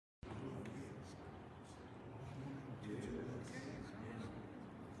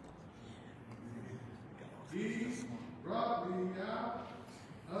brought me out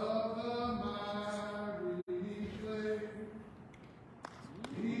of the miry clay.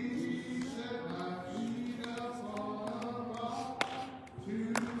 He set my feet upon a rock to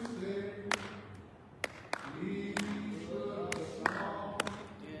stay. He put a song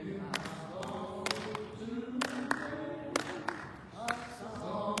in my soul to play. A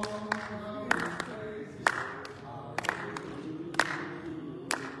song of praise. Hallelujah.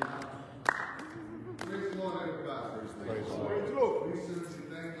 Praise the Lord, everybody. Praise the Lord. We simply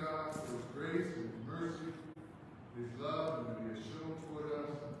thank God for His grace and His mercy, His love, and His shown toward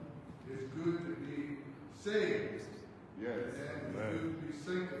us. It's good to be saved. Yes. And it's good to be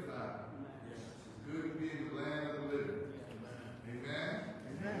sanctified. Yes. It's good to be in the land of the living. Amen.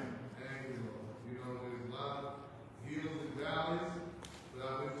 Amen. Thank you, Lord. You know, there's a lot of hills and valleys, but I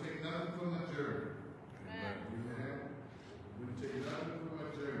wouldn't take nothing from my journey. Amen. Amen. Wouldn't take nothing from my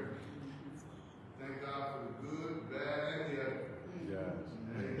journey. Thank God for the good, the bad, and the other. Yes.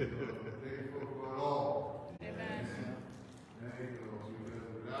 Thank you, Lord. Thank you for it all. Amen. Thank you, Lord. Because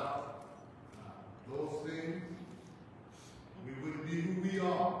without those things, we wouldn't be who we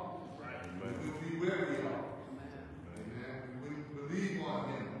are. Right. We wouldn't be where we are. Amen. We wouldn't believe on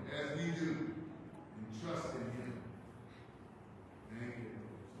Him as we do and trust in Him. Thank you.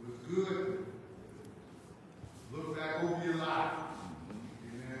 So it's good to look back over your life.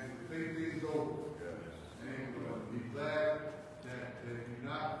 Amen. To think things over. Thank you, Lord. Be glad that you're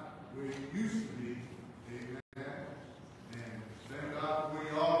not where you used to be. Amen. And thank God for where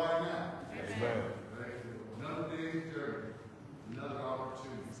you are right now. Amen. Another day's journey, another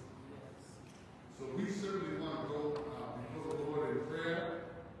opportunity. So we certainly want to go before the Lord in prayer.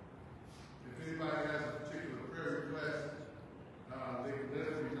 If anybody has a particular prayer request, they can let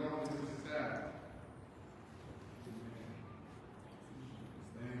us know this is time.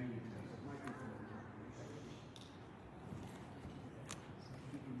 Thank you.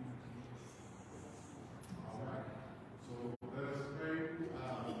 All right. So let us pray.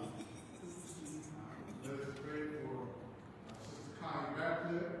 Let us pray for Sister Connie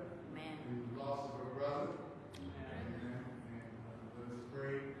Ratcliffe in the loss of her brother. Amen. And let us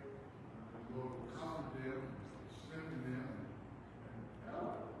pray the Lord will comfort them, strengthen them, and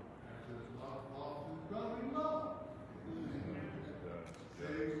help after the loss of his brother-in-law. Say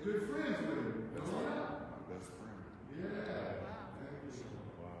he was good friends with him. Best friend. Yeah. Thank you.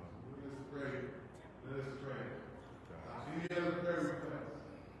 Wow. Let us pray. Let us pray. Any other prayer requests?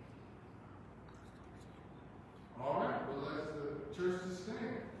 All right, well, let's the church to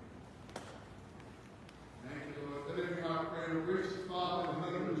stand. Thank you, Lord. Let it be our prayer. Gracious Father, in the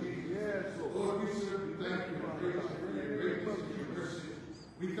name of Jesus. Yes, Lord, we certainly thank you and praise you for your greatness and your mercy.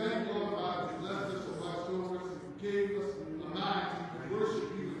 We thank you, Lord God, that you blessed us and watched over us and gave us a mind to worship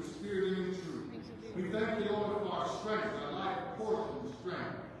you in spirit and in truth. We thank you, Lord, for our strength, our life, portion, and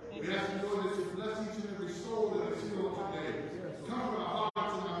strength. We ask you, Lord, that you bless each and every soul that is here today. Comfort our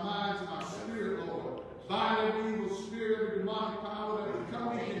hearts and our minds and our spirit, Lord. Bind every evil spirit, every demonic power that would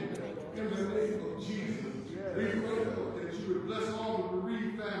come in the name of Jesus. We pray, Lord, that you would bless all the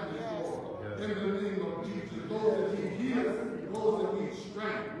bereaved families, Lord, in the name of Jesus. Those that need healing, those that need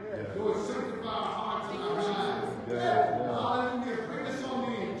strength. Lord, sanctify our hearts and our minds. Hallelujah. Bring us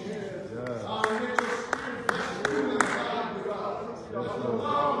on in, Jesus. Hallelujah. Let your spirit bless you and God with us. Let the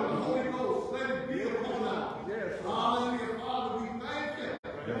love and the Holy Ghost, let it be upon us. Hallelujah. Father, we thank you.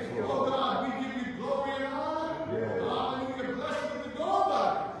 Oh God, we give you glory and honor. Hallelujah. Bless you to go by.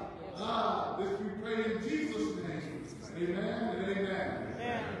 This we pray in Jesus' name. Amen and amen.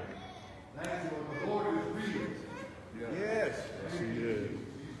 Thank you, Lord. The Lord is real. Yes. Yes, He is.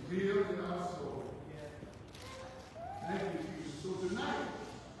 He's real in our soul. Thank you, Jesus. So tonight,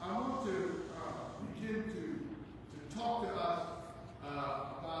 I want to begin to talk to us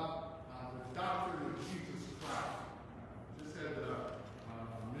about the doctrine of Jesus Christ. Just had a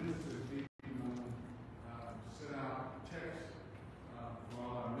ministers meeting sent out text for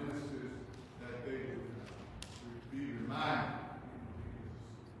all our ministers that they would be reminded.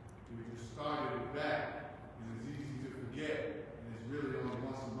 We just started it back, and it's easy to forget, and it's really only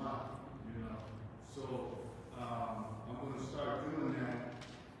once a month, you know. So I'm going to start doing that.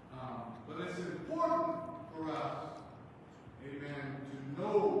 But it's important for us, amen, to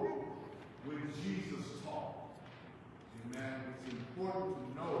know what Jesus taught. Amen. It's important to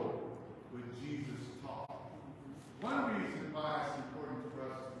know what Jesus taught. One reason why it's important for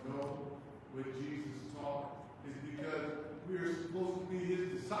us to know what Jesus taught is because we are supposed to be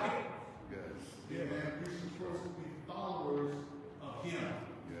His disciples. Yes. Amen. We're supposed to be followers of Him.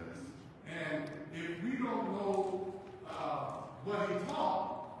 Yes. And if we don't know what He taught,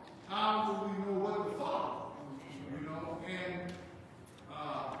 how will we know what to follow? You know,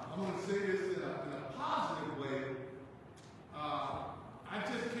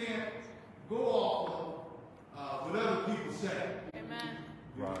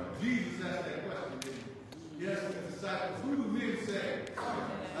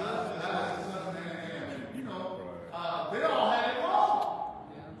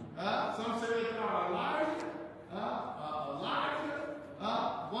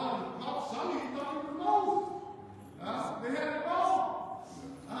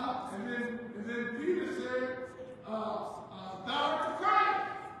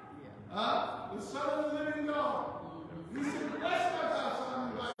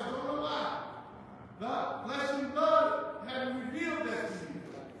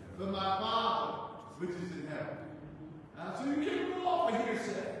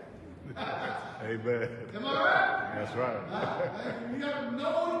 Amen. Am I right? That's right. You got to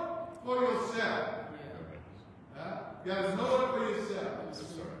know it for yourself. You got to know it for yourself.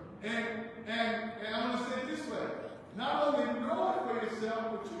 And I'm going to say it this way. Not only know it for yourself,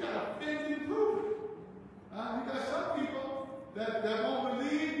 but you got to think and prove it. You got some people that won't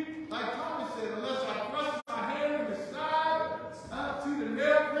believe, like Thomas said, unless I thrust my hand in his side, see the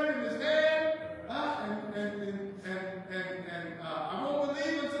nail print in his hand, and I won't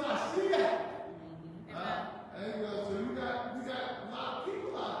believe until I see that. So we got a lot of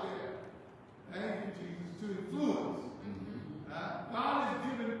people out there. Thank you, Jesus, to influence. God has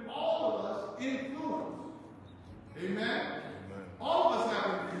given all of us influence. Amen? All of us have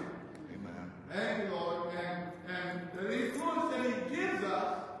influence. Amen. Thank you, Lord. And the influence that He gives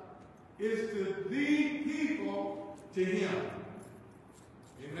us is to lead people to Him.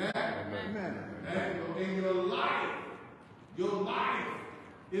 Amen? Amen. Thank you, Lord. And your life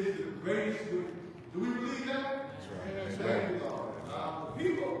is the greatest good. Do we believe that? That's right. Thank you, Lord.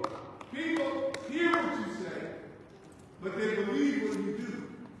 People hear what you say, but they believe what you do.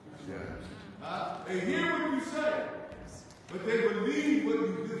 They hear what you say, but they believe what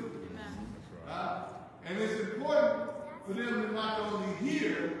you do. And it's important for them to not only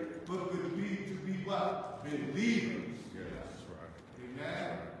hear, but to be what? Believers. Yes, that's right.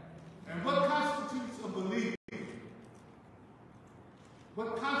 Amen. And what constitutes a believer? What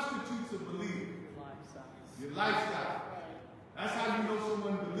constitutes a believer? Your lifestyle. That's how you know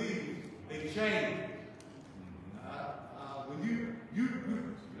someone believes. They change. When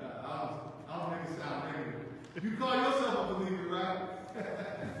I don't make it sound negative. You call yourself a believer, right?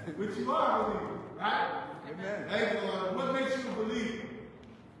 But you are a believer, right? Amen. Thank you, Lord. What makes you a believer?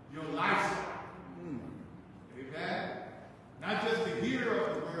 Your lifestyle. Amen. Not just the hearer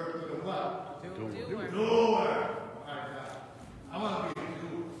of the word, but the what? Doer. Doer. I want to be a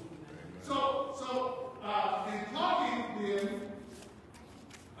doer. So in talking then,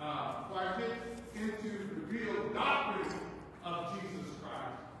 before I get into the real doctrine of Jesus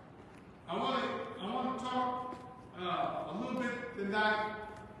Christ, I want to talk a little bit tonight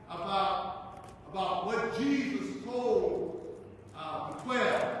about what Jesus told the 12.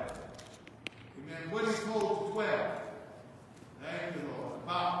 Amen. What He told the 12. Thank you, Lord.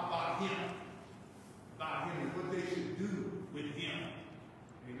 About Him. About Him and what they should do with Him.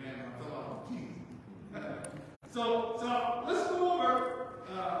 Amen. I'm talking about Jesus. So let's go over.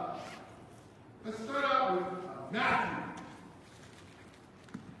 Let's start out with Matthew.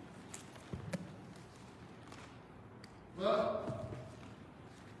 Well,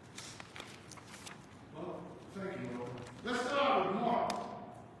 thank you, Lord. Let's start with Mark.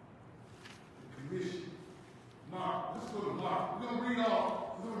 The commission. Mark. Let's go to Mark. We're going to read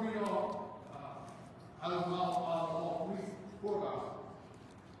all out of all four gospels.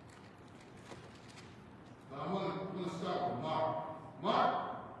 But I'm going to start with Mark. Mark,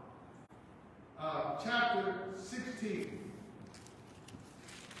 chapter 16.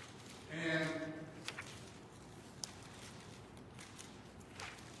 And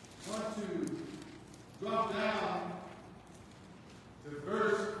I want to drop down to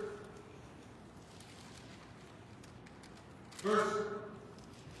verse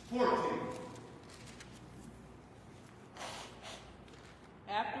 14.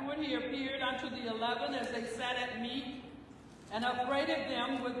 Afterward he appeared unto the 11 as they sat at meat, and upbraided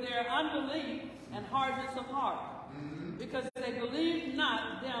them with their unbelief and hardness of heart, because they believed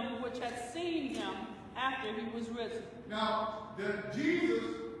not them which had seen him after he was risen. Now, Jesus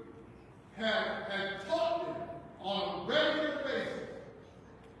had taught them on a regular basis,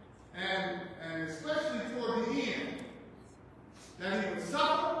 and especially toward the end, that he would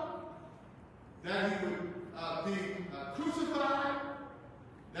suffer, that he would be crucified,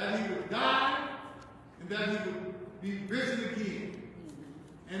 that he would die, and that he would be risen again,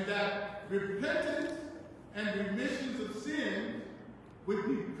 and that repentance and remissions of sins would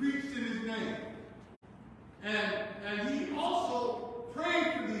be preached in his name. And he also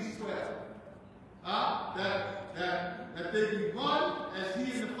prayed for these 12, that they be one as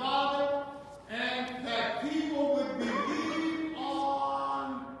he and the Father, and that people would believe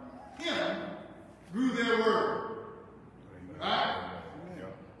on him through their word. Right?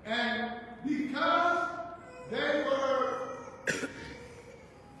 And because they were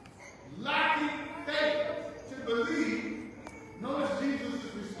lacking faith to believe, notice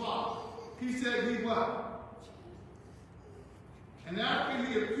Jesus' response. He said, "He what? And after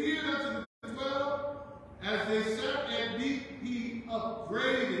he appeared unto the 12, as they sat at meat, he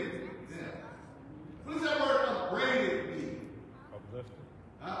upbraided them." What does that word upbraided mean? Uplifted.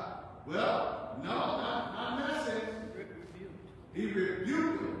 Well, no, not in that sense. He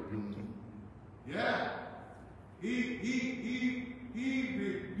rebuked them. he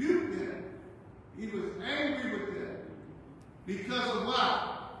rebuked them. He was angry with them. Because of what?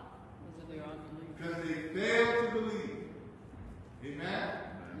 Because they failed to believe. Amen?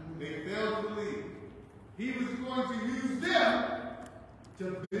 They failed to believe. He was going to use them to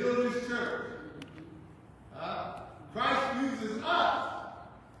build his church. Christ uses us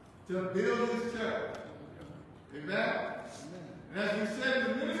to build his church. Amen? And as we said in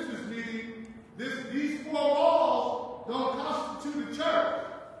the ministers meeting, these four walls don't constitute a church.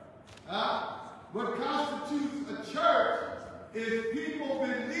 What constitutes a church is people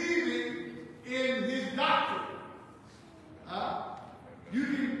believing in his doctrine. You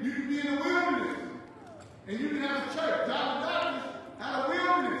can be in the wilderness, and you can have a church. John the Baptist had a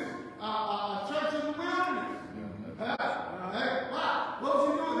wilderness, a church in the wilderness. What was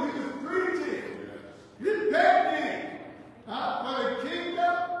he doing? He was preaching. He begging for the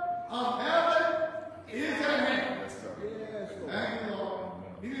kingdom of heaven is at hand. Thank you, Lord.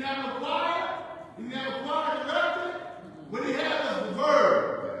 He didn't have no choir. He didn't have a choir director. What he had was the word.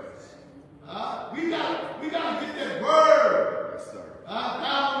 We got to get that word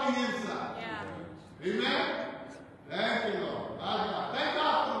down on the inside. Amen. Thank you, Lord. Thank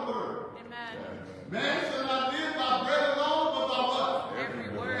God for the word. Amen. Man shall not live by bread alone, but by what? Every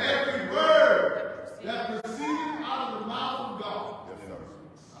word. Every word that proceeded out of the mouth of God.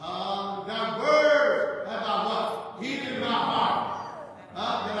 That word have I what? Hid in my heart,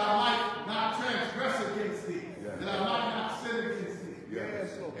 that I might not transgress against thee, that I might not sin against thee.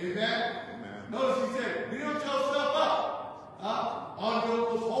 Amen. Notice he said, build yourself up on your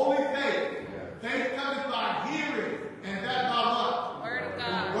most holy faith. Faith cometh by hearing, and that by what? Word of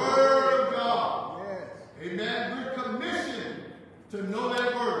God. The word of God. Yes. Amen. We're commissioned to know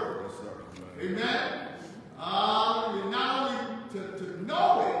that word. Yes, sir. Amen. Not only to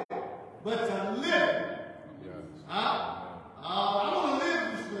know it, but to live it. Yes. I want to live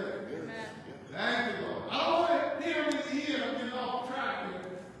this way. Amen. Thank you, Lord. I don't want to hear him in the ear. I'm getting off track here.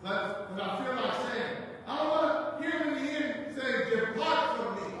 But I feel like saying, I don't want to hear him in the ear say, depart from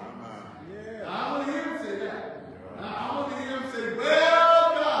me. Yeah. I want to hear him say that. Yeah. I want to hear him say, well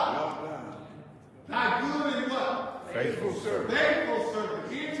done. Thy good and what? Faithful servant. Faithful servant.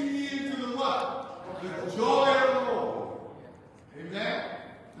 Enter ye into the what? The joy of the Lord. Amen.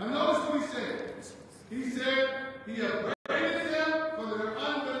 Now notice what he said. He said, he upbraided them for their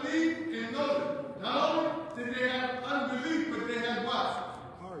unbelief, and notice, not only did they have unbelief, but they had what?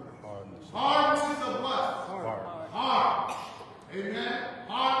 Hardness of what? Heart. Amen.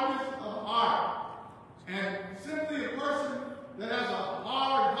 Hardness of heart. And simply a person that has a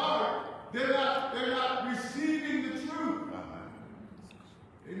hard heart, they're not receiving the truth.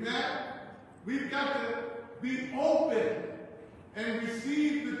 Amen. We've got to be open and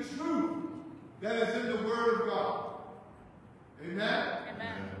receive the truth that is in the Word of God. Amen.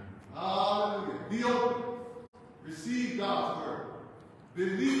 Amen. Hallelujah. Be open. Receive God's Word.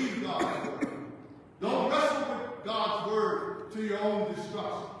 Believe God's Word. Don't wrestle with God's Word to your own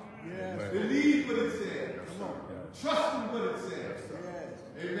destruction. Yes. Believe what it says. Trust in what it says.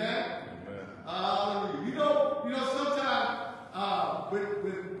 Yes. Amen. Hallelujah. You know, sometimes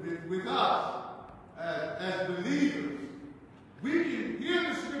with us as believers, we can hear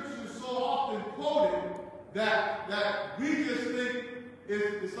the scriptures so often quoted that we just think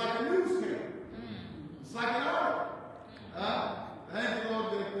it's like a newspaper. It's like an article. Thank you, Lord,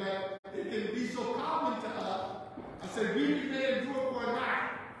 that it can be so common to us. I said, we may endure for a night.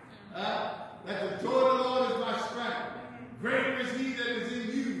 That the joy of the Lord is my strength. Greater is he that is in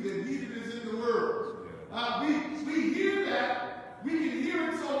you than he that is in the world. We hear that. We can hear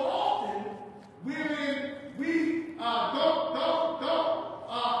it so often. Wherein we don't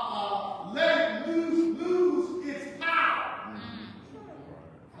let it lose its power.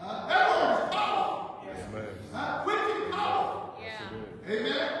 That word is powerful. Yes. Quick and powerful. Yeah.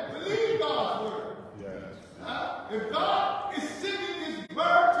 Amen. Believe God's word. Yes. If God is sending his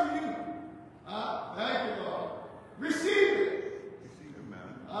word to you, thank you, Lord. Receive it.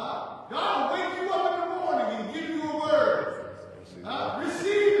 God will wake you up in the morning and give you a word.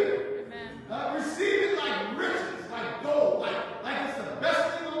 Receive it. Amen. Receive it like riches, like gold, like it's the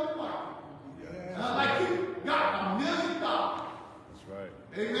best thing on the market. Like you got $1 million. That's right.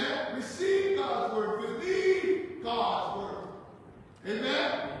 Amen. Receive God's word. Believe God's word.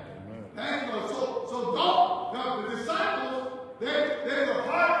 Amen. Thank you, Lord. So don't. The disciples, they were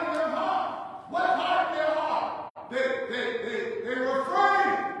hardening their heart. What hardened their heart? They were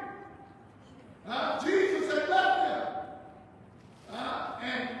afraid. Jesus had left them.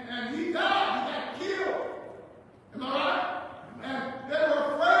 And he died. He got killed. Am I right? And they were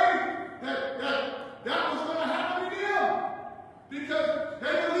afraid that was going to happen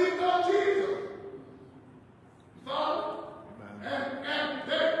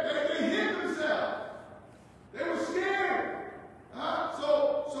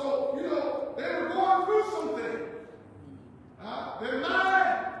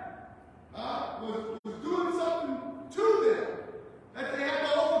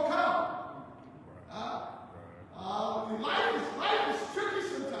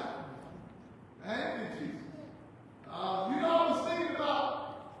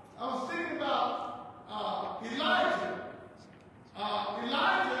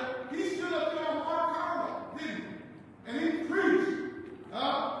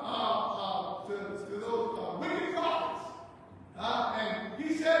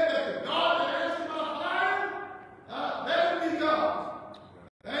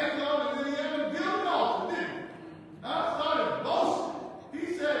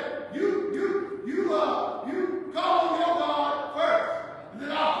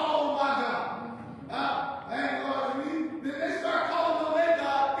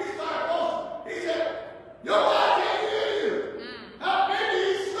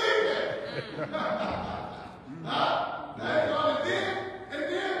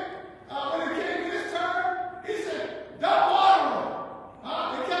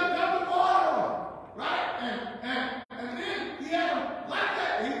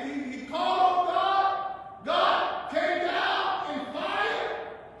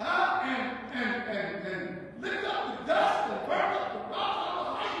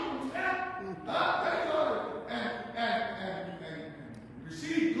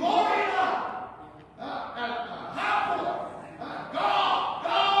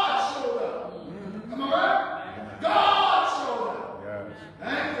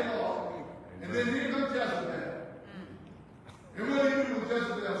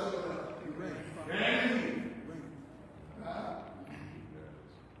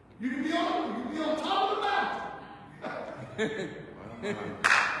You can be on top of the mountain. You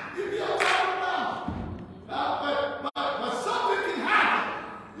can be on top of the mountain. But something can happen.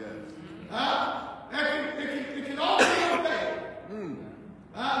 Yes. It can all be obeyed.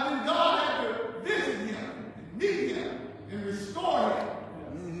 Then God had to visit him, and meet him, and restore him.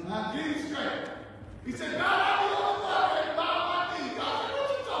 Get him straight. He said, God, I'm the only one that can bow my knee. God said, what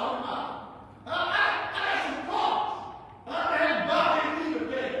you talking about? I got some faults. I had bowed their knee to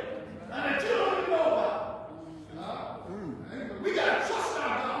bed. And that you don't even know about. We got to trust our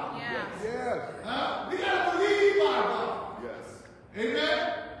God. Yes. We got to believe our God. Yes. Amen.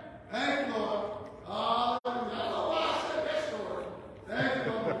 Thank you, Lord. I don't know why I said that story. Thank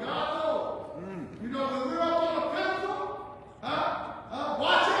you, Lord. God knows. You know, when we're up on a pedestal,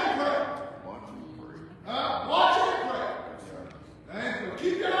 watch and pray. Watch and pray. Thank you.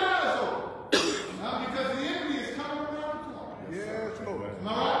 Keep your eyes open. Because the enemy is coming around the corner. Yes, Lord. Am I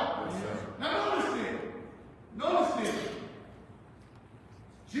right? Yes. Now notice this. Notice this.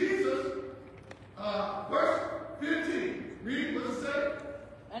 Jesus, verse 15. Read what it says.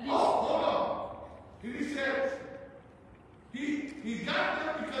 Hold on. He says, he got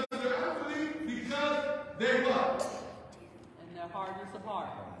them because of their unbelief, because they what? And their hardness of heart.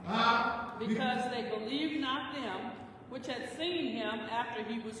 Because they believed not them which had seen him after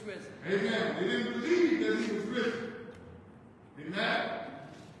he was risen. Amen. They didn't believe that he was risen. Amen.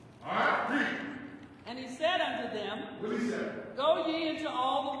 All right, read. And he said unto them, What did he say? Go ye into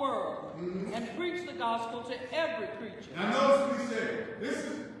all the world, and preach the gospel to every creature. Now notice what he said.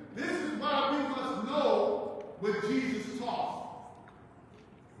 This is why we must know what Jesus taught.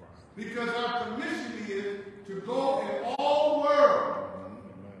 Because our commission is to go in all the world.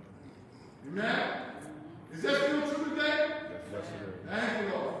 Amen. Is that still true today? Yes, sir. Thank you,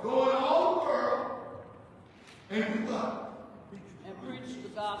 Lord. Go in all the world and do what? And preach the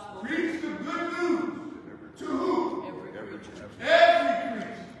gospel. Preach the good news. To who? Every creature. Every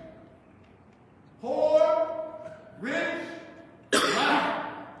creature. Poor, rich, black,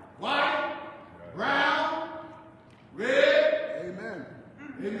 white, brown, red. Amen.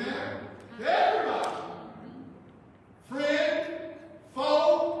 Amen. Everybody. Friend,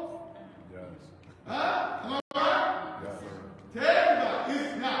 foe. Yes. Am I right? Yes, sir. To everybody.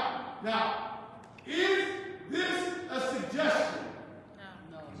 Now, is this a suggestion?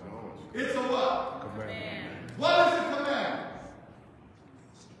 No. It's a what? Command. What is a command?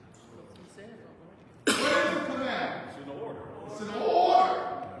 What is a command? It's an order. It's an order.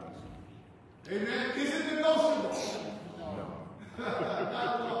 Amen. Is it negotiable? No. Not at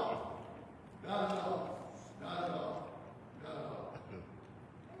all. Not at all. Not at all. Not at all.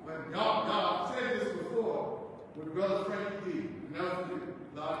 When y'all, I've said this before with Brother Frankie D. Never forget.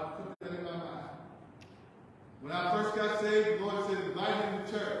 Lord, put that in my mind. When I first got saved, the Lord said, invite him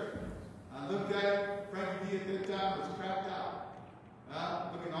to church. I looked at him. Frankie D at that time was cracked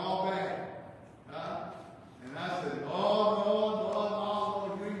out. Looking all bad. And I said, no,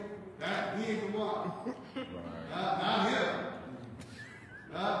 he ain't the one. Not him.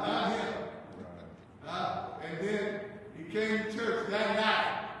 Not him. And then he came to church that night.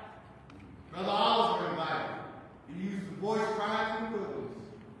 Brother Oliver invited him. He used the voice crying from the wilderness.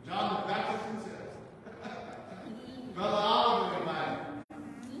 John the Baptist himself. Brother Oliver invited him.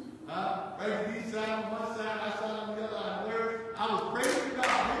 Frankie D sat on one side, I sat on the other. I was praising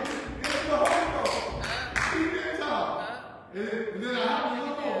God. It's the Holy Ghost. He didn't talk. And then I happened to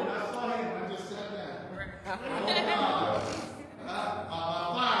look over and I saw him and I just sat down. My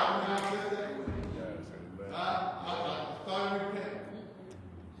fire went out just that way. I started repenting.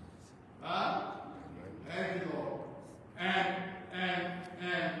 Thank you, Lord. And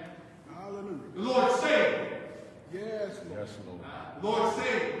hallelujah. The Lord saved. Yes, Lord. Yes, Lord. The Lord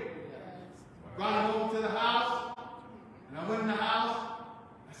saved. Brought him over to the house. And I went in the house.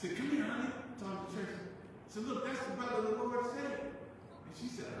 I said, come here, honey. Talking to the church. I said, look, that's the brother the Lord saved. And she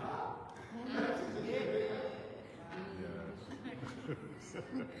said, huh?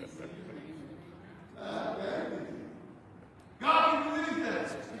 God can do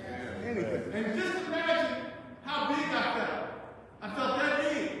anything. And just imagine how big I felt. I felt that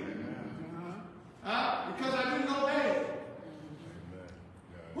big. Because I didn't obey.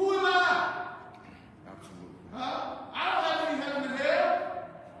 Who am I? Absolutely. I don't have any heaven and hell.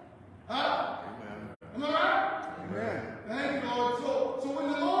 Am I right? Amen. Thank you, Lord. So when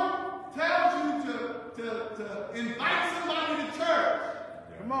the Lord tells you to invite somebody to church,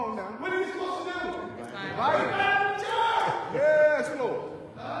 come on now. What are you supposed to do? Invite them to church. Yes, Lord.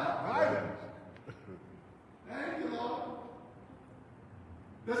 Right. Thank you, Lord.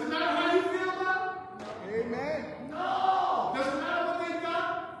 Does it matter how you feel about it? Amen. No. Does it matter what they've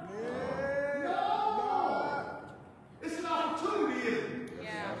done?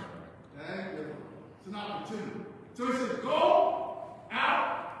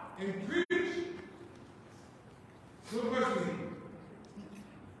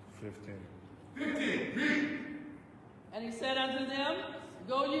 15. Read. And he said unto them,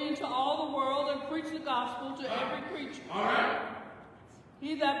 Go ye into all the world and preach the gospel to every creature. All right.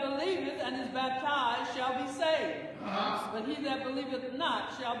 He that believeth and is baptized shall be saved, but he that believeth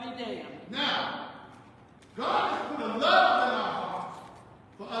not shall be damned. Now, God has put a love in our hearts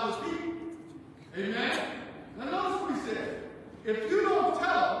for other people. Amen? Now notice what he said. If you don't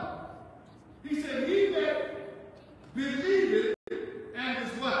tell them, he said, he that believeth and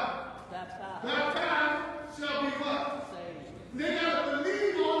is what? Baptized. Baptized shall be what? Saved. They got to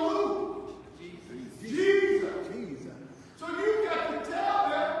believe on who? Jesus. So you got to tell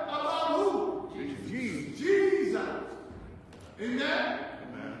them about who? Jesus. Amen?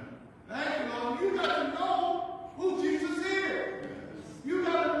 Thank you, Lord. You got to know who Jesus is. You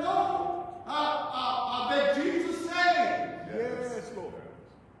got to know that Jesus saved. Yes, Lord.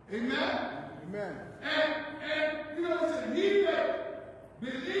 Amen? Amen. And you know, it said, he that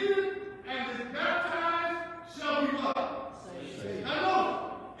believeth and is baptized shall be what? Saved. Now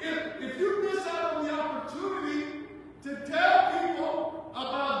look, if you miss out on the opportunity to tell people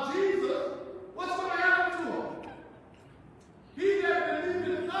about Jesus, what's going to happen to them? He that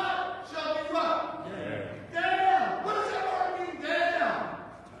believeth not shall be what? Damn. What does that word mean, damn?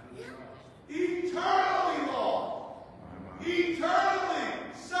 Eternally lost. Eternally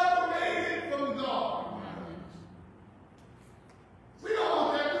separated from God. We don't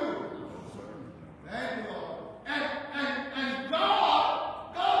want that, do we? Thank you, Lord. And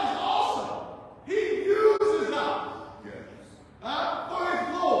God is awesome. He uses us for his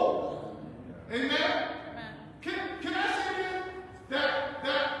glory. Amen? Can I say this? That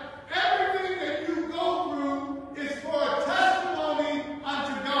everything that you go through is for a testimony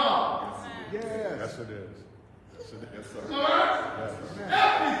unto God. Yes, it is. Yes, it is. Sir. All right? Yes.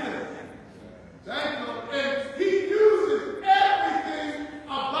 Everything. Thank you, Lord. And he uses everything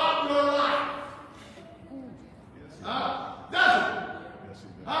about your life. Doesn't it? Yes, he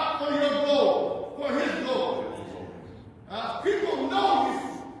does. For your glory. For his glory. People know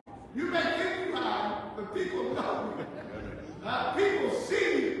you. You may think you hide, but people know you. People see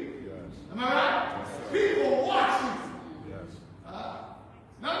you. Yes. Am I right? Yes, People watch you. Yes.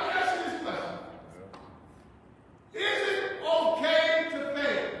 Now let me ask you this question. Is it okay to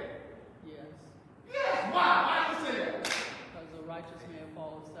fail? Yes. Yes. Why? Why do you say that? Because the righteous man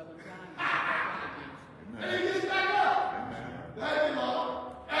falls 7 times. And he gets back up. Thank you, Lord.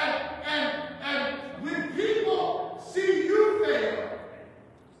 And when people see you fail,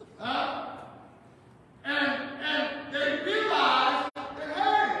 and they realize that,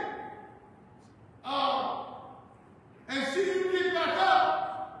 hey, and see you get back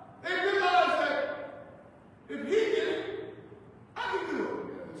up, they realize that if he did it, I can do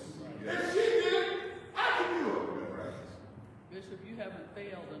it. If she did it, I can do it. Bishop, you haven't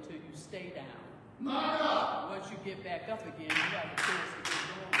failed until you stay down. My God. Once you get back up again, you have a chance to get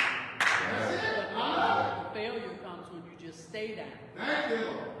going. That's it. But the failure comes when you just stay down. Thank you,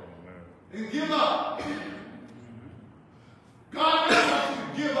 Lord. And give up. God doesn't want you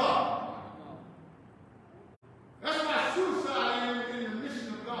to give up. That's why suicide ain't in the mission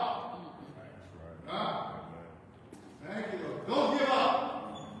of God. Thank you, Lord. Don't give up.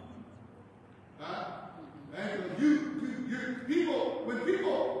 Thank you. When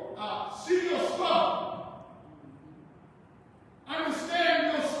people see your struggle, understand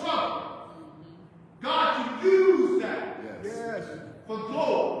your struggle, God can use that for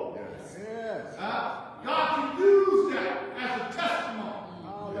glory. Yes. God can use that as a testimony.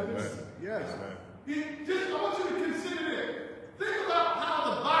 Yes. I want you to consider this. Think about how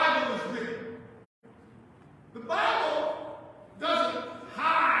the Bible is written. The Bible doesn't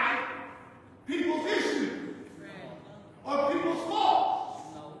hide people's issues or people's faults.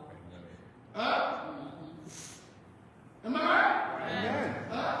 Am I right? Amen.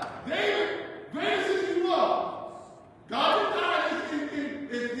 David, greatest as he was, God didn't hide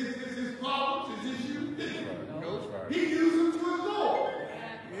his problems, his issues. He used them to his glory.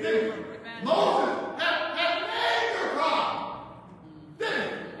 Moses had major problems. Didn't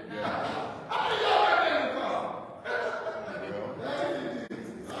he? How many of y'all got major problems?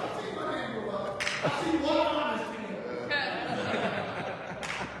 I see my hand go up. I see one on his hand.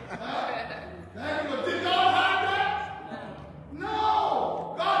 Did God hide that?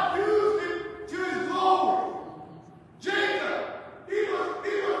 No. God used it to his glory. Jacob, he was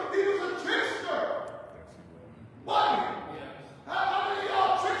a trickster. Wasn't he? How many of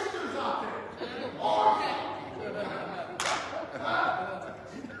y'all tricksters out there?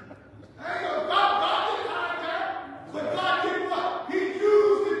 God didn't hide that, but God did what? He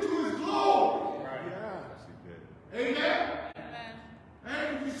used it to his glory.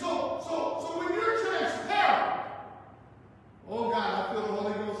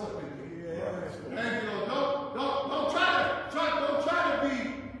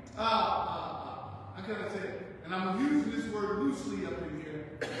 can I say? And I'm using this word loosely up in here.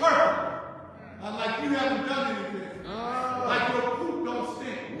 Perfect. Like you haven't done anything. Like your poop don't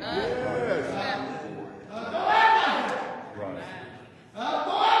stink. Yes. Don't act like that. Right.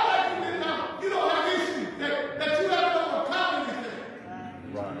 Don't act like you don't have issues. That you haven't overcome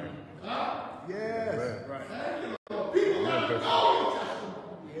anything. Right. Yes. Right. Thank you, Lord. People got to know your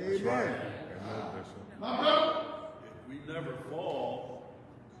testimony. Amen. My brother. If we never fall,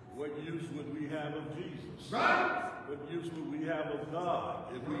 what use would we have of Jesus? Right. What use would we have of God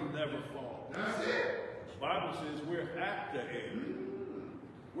if we never fall? That's it. The Bible says we're apt to err.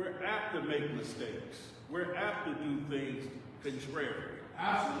 We're apt to make mistakes. We're apt to do things contrary.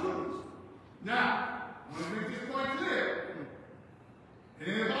 Absolutely. Now, I want to make this point clear. It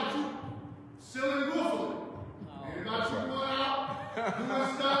ain't about you silly goofing. It ain't about you going out,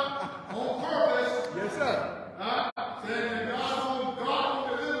 doing stuff on purpose. Yes, sir. Saying that God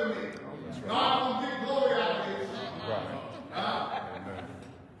won't deliver me. God won't get glory out of this. Amen.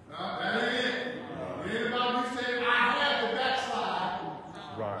 That ain't it. It ain't about you saying, I had to backslide.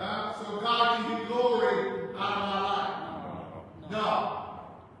 Right. So God can get glory out of my life.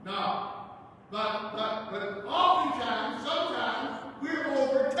 No. But oftentimes, sometimes, we're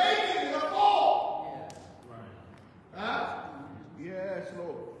overtaken in a fall. Right. Yes,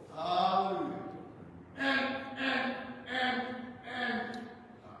 Lord. Hallelujah. And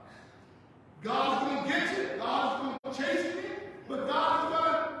God's going to get you. God's going to chase you. But God is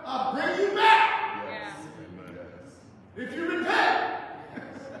going to bring you back. Yes. If you repent.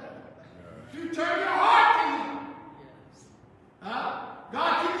 If you turn your heart to Him.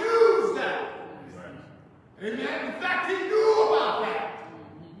 God can use that. Amen. In fact, He knew about that.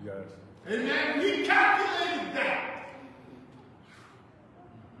 Yes. Amen. He calculated that.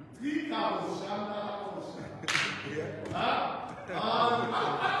 He calculated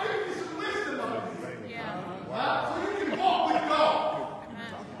I'll give you some wisdom on this. So you can walk with God.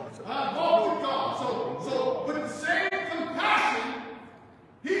 Walk with God. So with the same compassion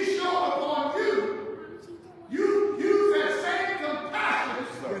He showed upon you, you use that same compassion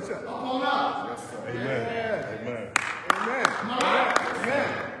Yes, sir. upon others. Yes, sir. Amen. Amen. Amen. Am I right? Amen.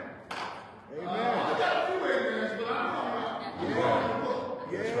 I got a few amens, but I'm all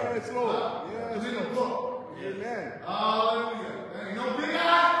right. Yes, Lord. Yes, in the Lord. book. Amen. Hallelujah. Ain't no big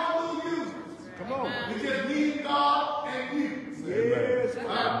eyes, no little users. Come on. We just need God and you. Yes.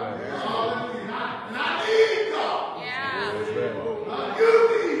 Hallelujah. And I need God. You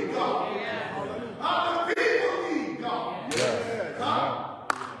need God. The people need God.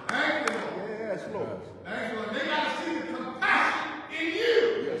 Thank you, Lord. Yes, Lord. Thank you, Lord. They got to see the compassion in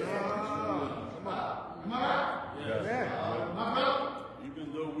you. Come on. Am I right? Amen. My brother?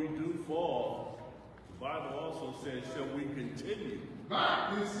 Even though we do fall, the Bible also says, shall we continue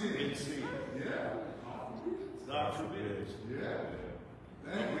Right. In sin. in sin? Yeah. God forbid. Yeah.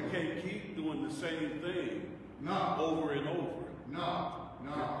 Thank you. We can't keep doing the same thing No. over and over. No.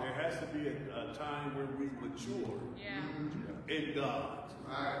 There has to be a time where we mature in God.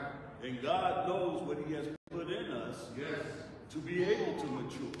 Right. And God knows what He has put in us Yes. to be able to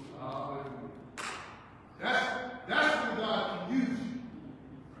mature. That's when God can use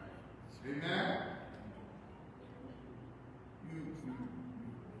you. Amen. You've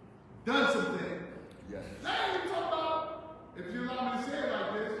done some things. Yes. Now I ain't even talking about, if you allow me to say it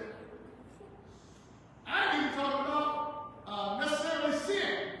like this, I ain't even talking about necessarily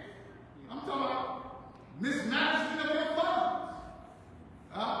sin. I'm talking about mismanagement of your funds.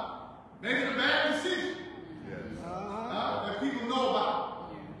 Making a bad decision. Yes. That people know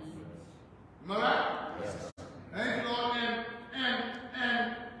about. Am I right? Yes. Thank you, Lord. And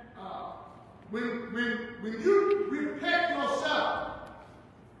when you repent yourself,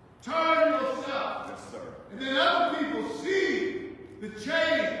 turn yourself, Yes, sir. and then other people see the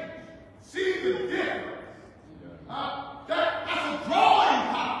change, see the difference. That's a drawing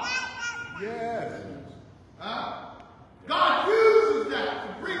power. Yes. God uses that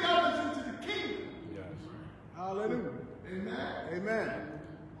to bring others into the kingdom. Yes. Hallelujah. Amen. Amen.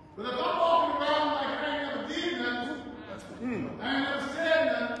 But if I'm walking around like I ain't never did nothing, I ain't never said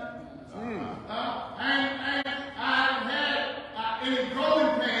nothing, I haven't had any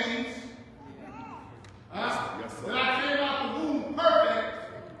growing pains, Yes, sir. that I came out the womb perfect,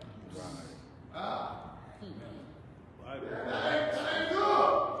 that ain't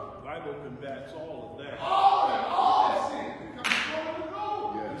good. Bible combats all of that. All that sin comes from the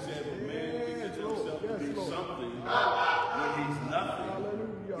Lord. Yes. He said, if a man thinks himself to Yes, be Lord. something when he's nothing,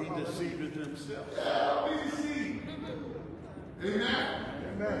 he deceiveth himself. Yeah, be deceived. Amen.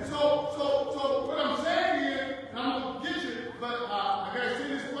 Amen. So what I'm saying here, and I'm going to get you, but I got to say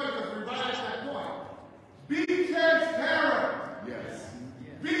this point because we're right at that point.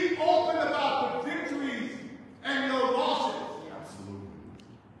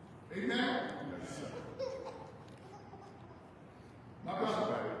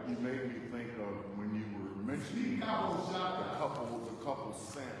 You made me think of when you were mentioning the couple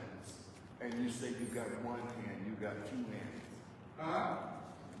sins, and you say you got one hand, you got two hands.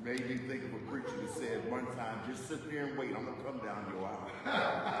 Made me think of a preacher that said one time, just sit there and wait, I'm going to come down your aisle.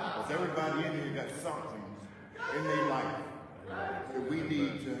 Because everybody in here got something in their life that we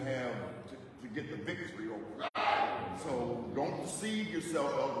need to have to get the victory over. So don't deceive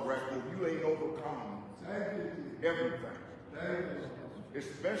yourself, Elder Radcliffe. You ain't overcome everything.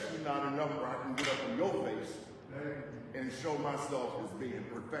 Especially not enough where I can get up in your face and show myself as being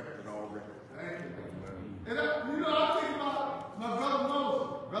perfected already. And I think about my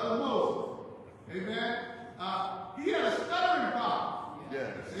brother Moses. Amen. He had a stuttering problem.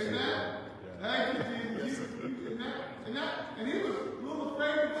 Yes. Amen. Thank you, Jesus. And he was a little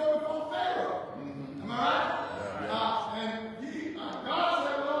afraid to go before Pharaoh. Am I right? And God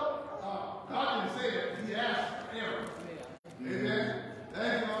said, well, God didn't say that. He asked Aaron. Amen.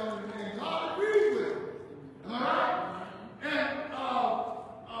 Thank you, Lord. And God agreed with him. Am I right? And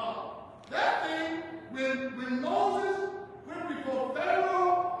that thing, when Moses went before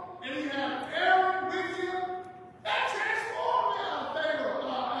Pharaoh and he had Aaron with him, that transformed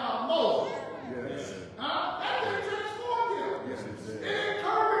Moses. Yes. That thing transformed him. Yes, it did. It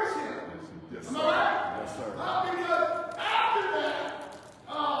encouraged him. Yes, Am I right? Yes, sir. Because after that,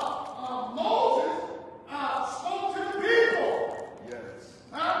 Moses spoke to the people. Yes.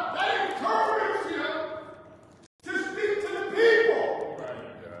 They encouraged him to speak to the people.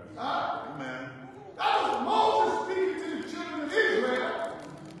 Amen. That was Moses speaking to the children of Israel.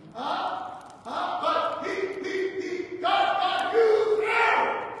 But God used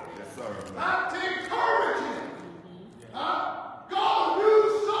Aaron Yes, sir. to encourage him. God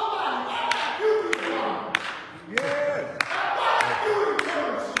used somebody like you to encourage. Yes. Like you to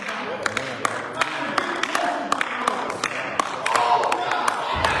encourage somebody.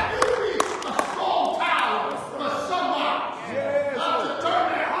 A strong tower for somebody. Yes. To turn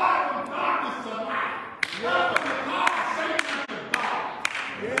their heart from darkness to light. From the power of Satan to God.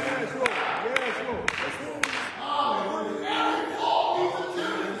 Yes, Lord. Yes, Lord. Every fault needs a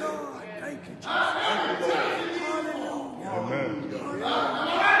tendency. Every tendency needs a fault. Amen. Am I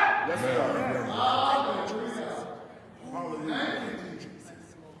right? Yes, sir. Hallelujah. Hallelujah. Thank you, Jesus.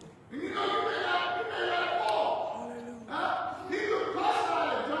 And you know, you may not fall. He was prophesied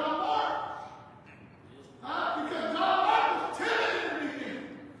at John Mark. Because John Mark was timid in the beginning.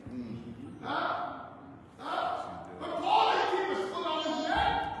 But Paul didn't keep his foot on his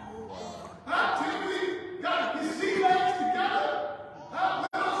neck. Timothy got his sea legs together.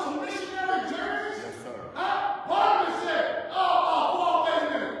 Went on some missionary journeys. Yes, sir. Barnabas said, Paul, wait a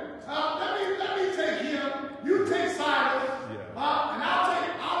minute. Let me take him. You take Silas. And I'll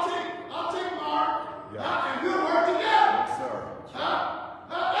take Mark. And we'll work together. Yes, sir.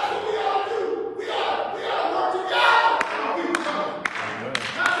 That's what we ought to do. We ought to work together.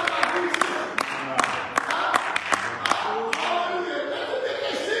 That's what I do. Hallelujah. That's what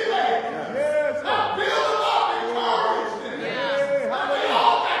they sea legs. Yes, Lord. Build them up, encourage them. They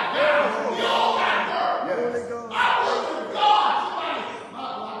all got down. We all got hurt. Yes. I work with God. Somebody,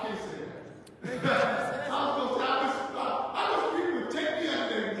 I can't say that. I wish people would take me under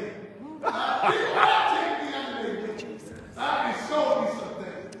their wing. People not take me under their wing. And show me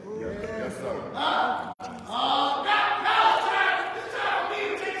something. Yes, sir. It's time for me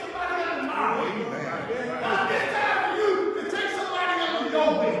to take somebody under my wing. Amen. It's time for you to take somebody under your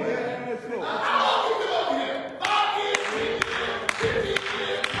wing. Yes, Lord. How long you been over here? 5 years, 15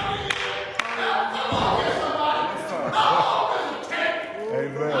 years, 20 years. Come on, get somebody. How long does it take?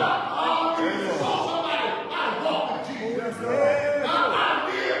 Amen. To show somebody how to walk with Jesus. Yes, sir. How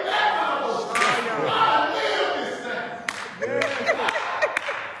to live that gospel. How to live this thing.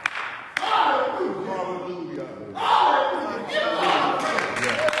 Hallelujah. Hallelujah. Hallelujah. Give God praise.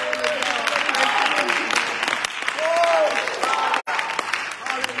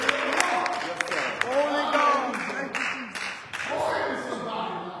 Holy God. Pour into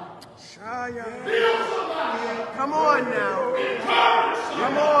somebody now. Shaya. Build somebody up. Come on now. Encourage somebody.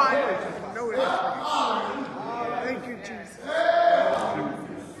 Come on. Know that. Thank you, Jesus.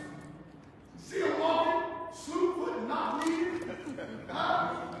 See him walking, slew foot, and not bleeding.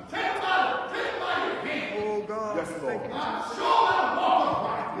 Take him by your hand. Oh, God. Yes, Lord. Show him how to walk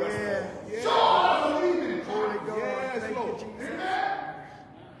upright. Yeah. Show him how to believe in God. Holy God. Yes, Lord. Amen.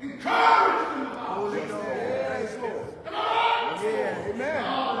 Encourage them about Holy this. God. Yes, Lord. Am I right? Yeah. Amen.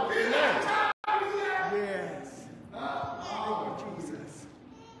 Is that time to do that? Yes. Thank you, Jesus.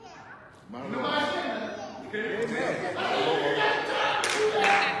 Nobody saying that. Amen.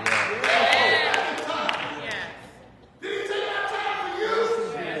 Did he take that time for you?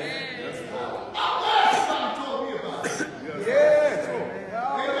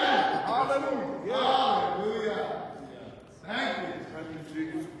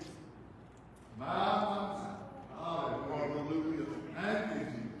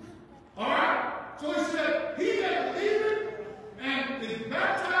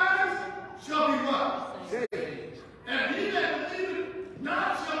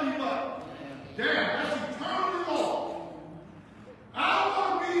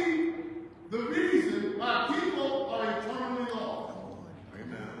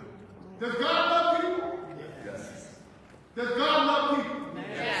 Does God love people?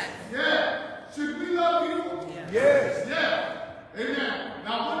 Yes. Yeah. Should we love people? Yes. Yeah. Amen.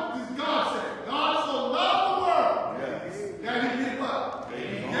 Now what does God say? God so loved the world. Yes. That he did what?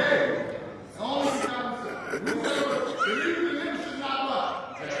 Yeah. All the time whoever believes in him should not what?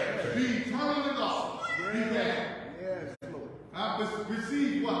 Be eternally lost. Be damned. Yes, Lord.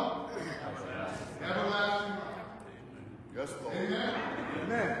 Receive what? Everlasting life. Yes, Lord. Amen.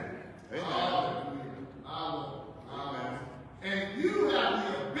 Amen. Hallelujah. Amen. And you have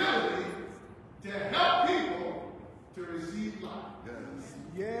the ability to help people to receive life. Yes.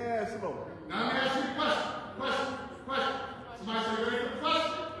 Yes, Lord. Now let me ask you a question. Question. Somebody say, ready for the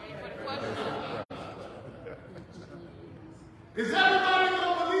question? Is everybody going to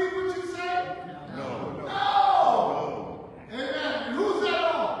believe what you say? No. No. Amen. And who's that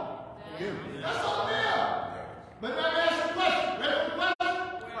on? That's on them. But let me ask you a question. Ready for the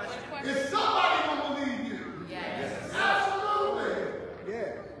question? Is somebody going to believe you? Yes. Absolutely.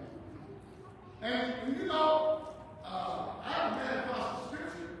 Yeah. And you know, I haven't read across the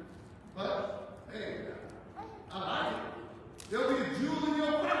scripture, but hey, I like it. There'll be a jewel in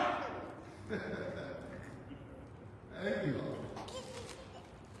your crown. Thank you, Lord.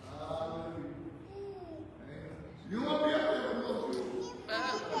 Hallelujah. You won't be up there with no jewel.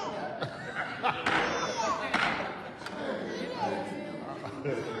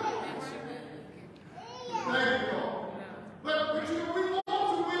 Thank you, Lord. But you know, we want to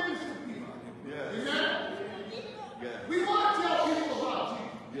witness to people. Yes. Amen? Yes. We want to tell people about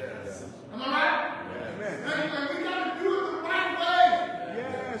Jesus. Yes. Am I right? Amen. And we got to do it the right way.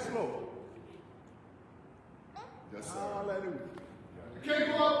 Yes, Lord. Yes, sir. Hallelujah. You can't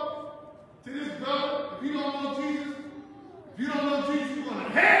go up to this brother if you don't know Jesus. If you don't know Jesus, you're going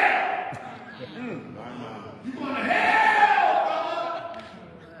to hell. You're going to hell, brother.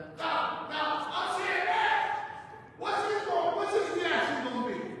 Now, I'm saying that. What's his reaction going to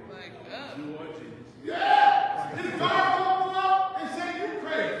be? You want Jesus. Yeah. His guard going to go up and say, you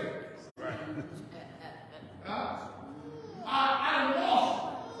crazy. Right. I lost.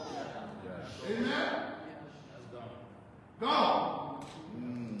 Amen. Gone.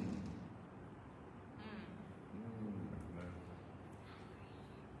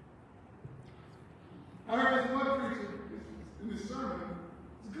 I heard this one preacher in this sermon.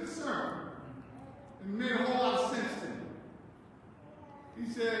 It's a good sermon. It made a whole lot of sense to me. He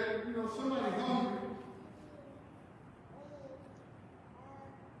said, you know, somebody hungry.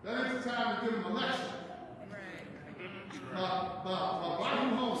 That ain't the time to give him a lecture. But why are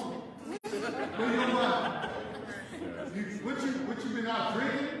you hungry? Where your money? What you been out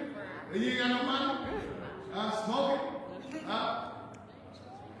drinking? And you ain't got no money? Smoking? They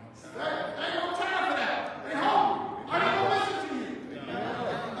ain't no time for that. They hungry. Are they gonna listen to you? No,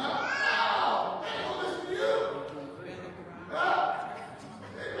 they ain't gonna listen to you.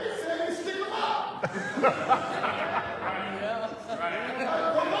 They say you stick them up.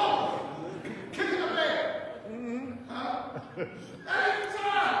 Come on. Kick in the bed. That ain't the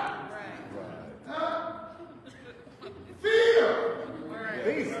time. Feed them.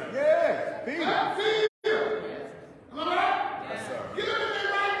 Peace. Yeah. Peace. Feed them. Am I right? Yes, sir. Get them in their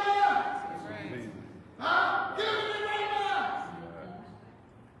right mind. Get them in their right mind.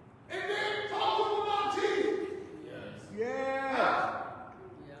 And then talk to them about Jesus. Yeah.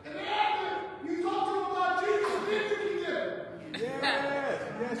 And then after you talk to them about Jesus, then you can get them. Yes.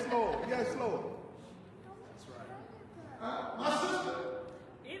 Yes, Lord. Yes, Lord. My sister.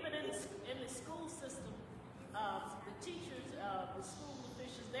 Even in the school system, the teachers, the school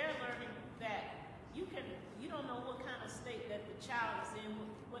officials, they're learning that you don't know what kind of state that the child is in,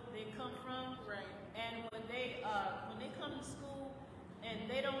 what they come from. Right. And when they come to school and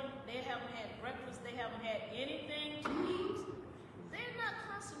they haven't had breakfast, they haven't had anything to eat, they're not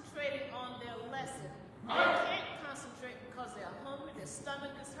concentrating on their lesson. They can't concentrate because they're hungry, their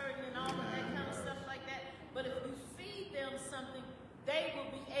stomach is hurting and all of that kind of stuff like that. But if you feed them something, they will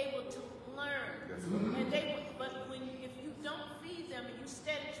be able to learn. And but if you don't feed them and you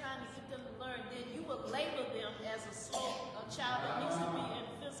steady trying to get them to learn, then you will label them as a child that needs to be in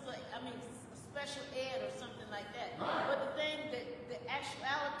special ed or something like that. But the thing that the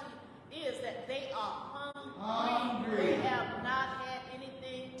actuality is that they are hungry. They have not had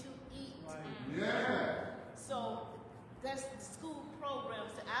anything to eat. Yeah. So that's the school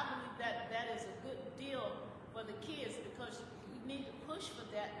programs. I believe that is a good deal for the kids because we need to push for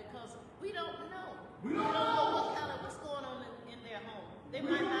that because we don't know. We don't know what's going on in their home. They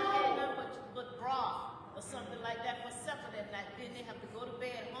might not have nothing but broth or something like that for supper that night. Then they have to go to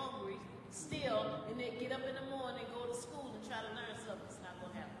bed hungry still, and then get up in the morning and go to school and try to learn something. It's not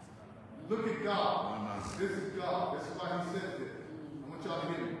going to happen. Look at God. This is God. This is why he says this. I want y'all to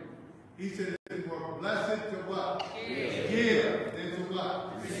hear me. He said it's more blessed to what? Give than to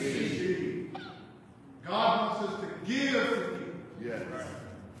what? Receive. God wants us to give to people. Yes.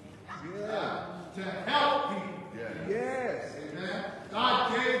 To help people. Yes. Amen.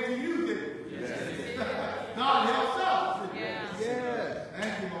 God gave to you this. Yes. God helps us. Yes.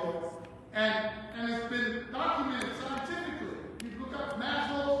 Thank you, Lord. And it's been documented scientifically. You look up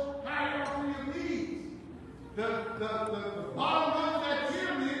Maslow's hierarchy of needs. The bottom rung of that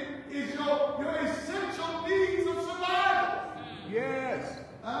pyramid is your essential needs of survival. Yes.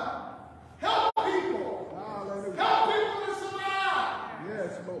 Help people. Hallelujah. Help people to survive.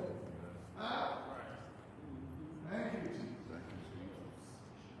 Yes, Lord. Thank you, Jesus.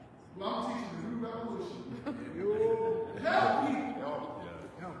 Well, I'm teaching the new revolution. Help people.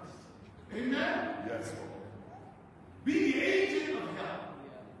 Help. Amen. Yes, Lord. Be the agent of help.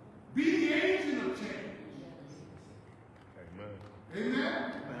 Be the agent of change. Amen. Amen.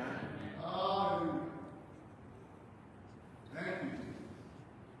 Hallelujah. Thank you,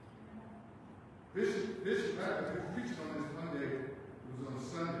 Jesus. Bishop Bradley was preaching on this Monday. It was on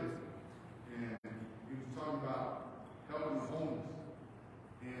Sunday. And he was talking about helping the homeless.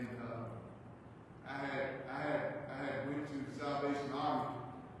 And I had went to the Salvation Army,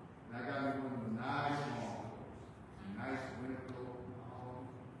 and I got me one of the nice long clothes, nice winter coat,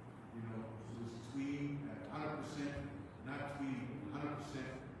 you know, it was tweed at 100%, not tweed,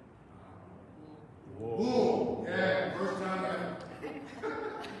 100%. Wool, yeah, first time ever.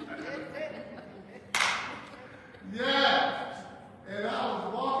 Yeah, and I was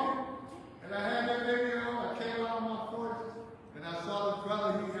walking, and I had that baby on. I came out on my porch, and I saw this brother.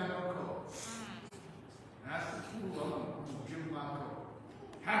 He had no coat. And I said, "Ooh, I'm gonna give him my coat."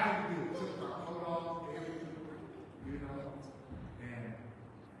 Happened to do it. Took my coat off, gave it to him, you know, and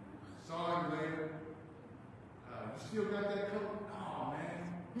saw him later. You still got that coat? Oh man,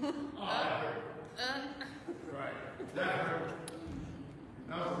 oh that hurt. Right, that hurt.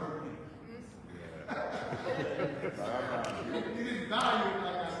 That was hurt. He didn't value it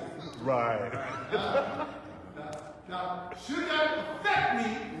like I did. Right. Now, should that affect me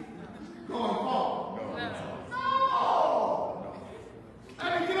going forward? No. I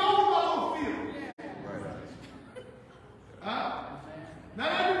mean, get over my little feeling. Not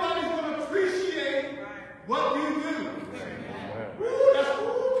everybody's going to appreciate what you do. Woo, that's cool.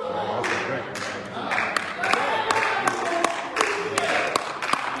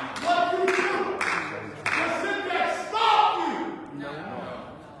 What you do. Does that stop you? No.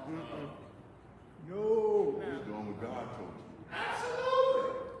 He's doing what God told you. Absolutely.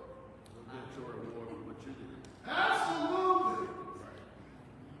 Absolutely.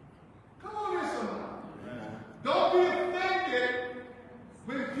 Come on here, somebody. Don't be offended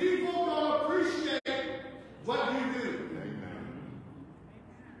when people don't appreciate what you do.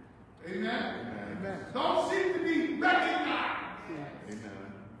 Amen. Amen. Don't seem to be recognized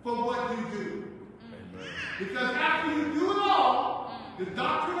for what you do. Because after you do it all, the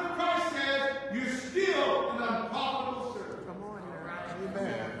doctrine of Christ says you're still an unprofitable servant. Come on here.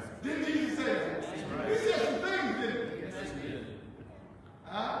 Amen. Didn't Jesus say that? He said some things, didn't he? Yes, he did.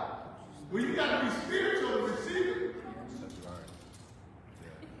 Well, you got to be spiritual to receive it. That's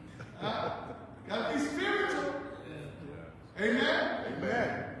right. Got to be spiritual. Amen?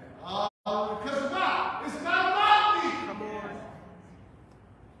 Amen. Because it's not about me. Come on.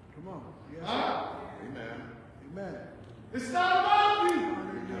 Come on. Yes. Amen. Amen. It's not about you.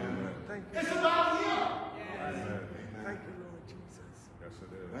 Amen. Thank you. It's about him. Amen. Thank you, Lord Jesus. Yes,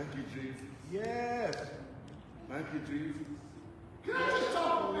 it is. Thank you, Jesus. Yes. Thank you, Jesus. Can I just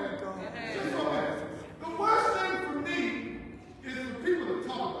talk a minute? Just for a minute. The worst thing for me is for people to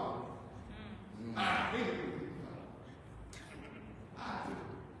talk about me. I hate it when people talk about me. I do.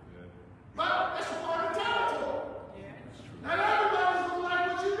 But that's a part of the territory. Not everybody's going to like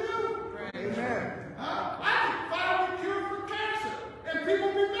what you do. Amen. I can find a cure for cancer, and people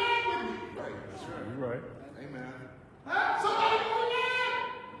be mad with me. Right. That's right. You're right. Amen. Somebody going to be mad.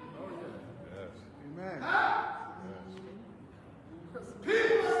 Yes. Amen. Yes.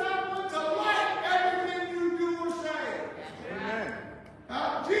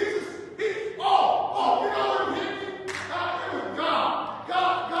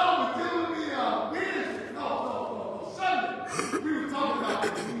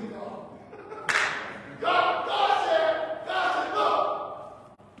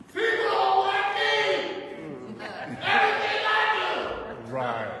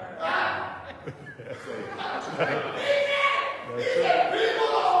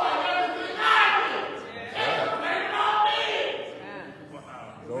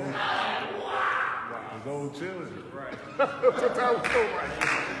 That was so right.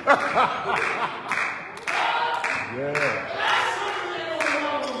 Yeah.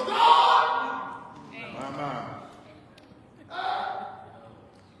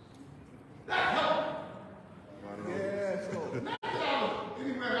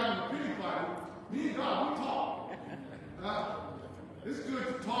 It's good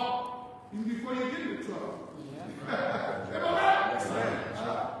to talk even before you get into trouble. Am I right? Can I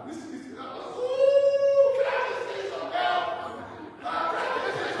just say something else? Can I just say something else?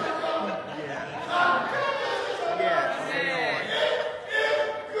 It's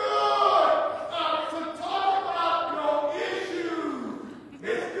good to talk about your issues.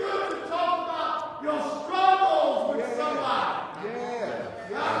 It's good to talk about your struggles with somebody.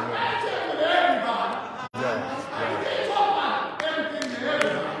 Not with everybody. That's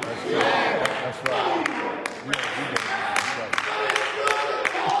right.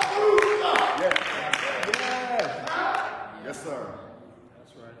 Yes, sir.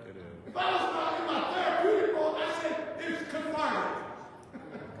 That's right. It is. If I was not in my therapeutic role, I say it's cathartic.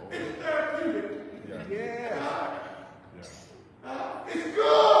 It's therapeutic. It's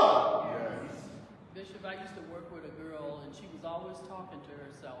good. Bishop, I used to work with a girl, and she was always talking to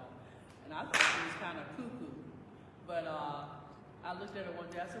herself. And I thought she was kind of cuckoo. But I looked at her one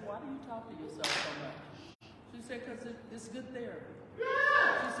day, I said, why do you talk to yourself so much? She said, because it's good therapy.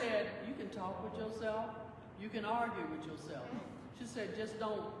 She said, you can talk with yourself, you can argue with yourself. She said, just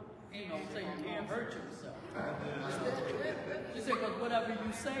don't, say you can't hurt yourself. She said, because whatever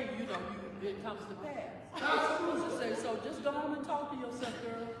you say, it comes to pass. She said, so just go home and talk to yourself,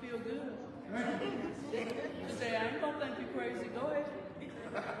 girl, feel good. She said, I ain't gonna think you crazy, go ahead.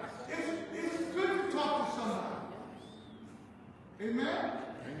 It's good to talk to somebody. Amen?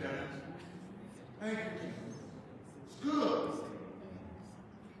 Thank you, Jesus. It's good.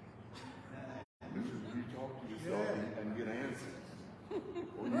 You talk to yourself and get answers.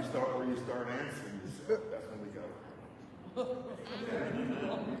 When you start answering yourself, that's when we go.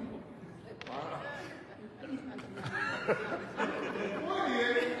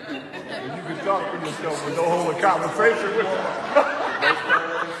 You can talk to yourself, but don't hold a conversation with you.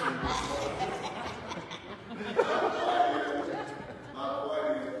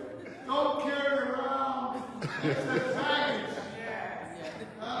 Don't carry around excess baggage.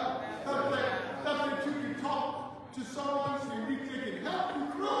 Stuff that you can talk to someone and we can help you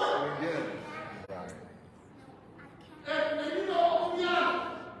through it. And to be honest,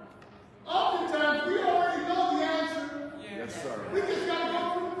 oftentimes we already know the answer. Yes, sir. We just got to go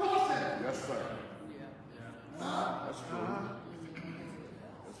through the process. Yes, sir. That's true.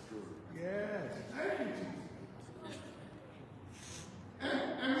 That's true. Yes. Thank you, Jesus.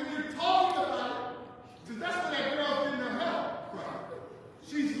 And when you're talking about it, because that's what that girl's in her health. Right.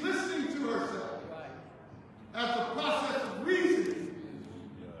 She's listening to herself as a process of reasoning.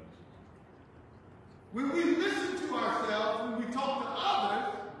 When we listen to ourselves, when we talk to others,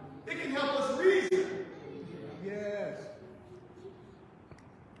 it can help us reason. Yes.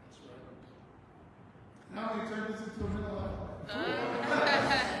 Now we turn this into a mental health.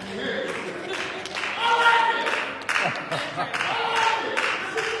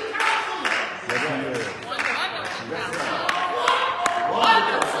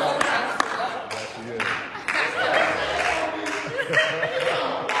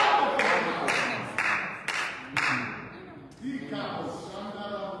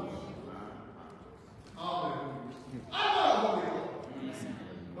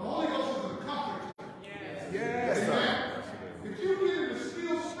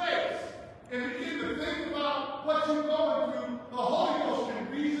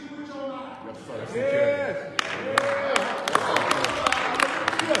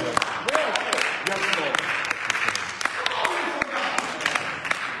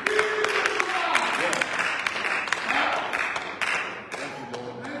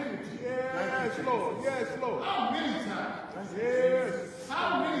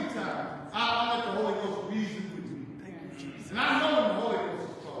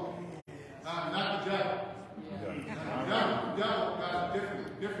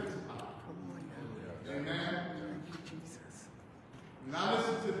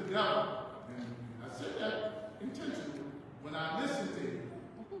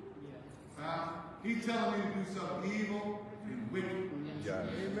 He's telling me to do something evil and wicked. Yes.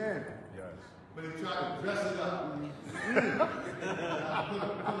 Amen. Yes. But he tried to dress it up. put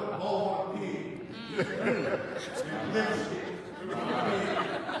a bow on a pig. Lipstick.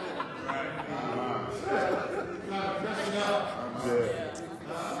 Try to dress it up.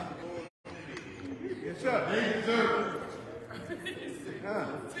 Yes, sir. They deserve it.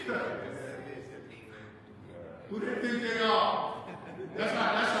 who they think they are. That's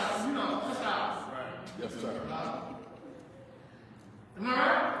how, you know, that's how. Right. Yes, sir. Am I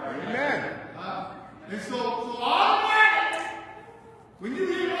right? Amen. And so automatically, when you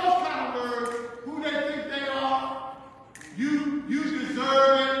hear those kind of words, who they think they are, you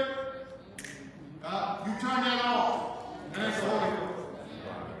deserve it. You turn that off, and that's the Holy Ghost.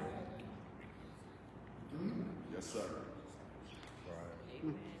 Yes, sir.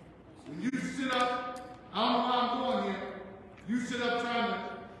 Right. When you sit up, I don't know why I'm going here. You sit up trying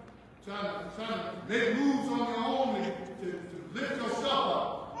to make moves on your own to lift yourself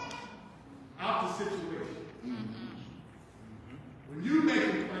up out the situation. When you make a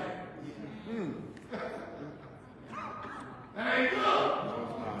plan, that ain't good.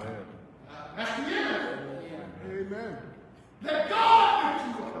 That's the enemy. Amen. Let God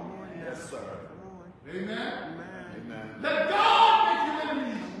lift you up. Yes, sir. Amen. Amen. Let God make your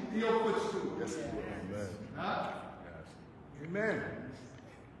enemies your footstool. Yes, sir. Amen. Huh? Amen.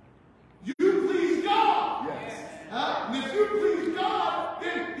 You please God. Yes. And if you please God,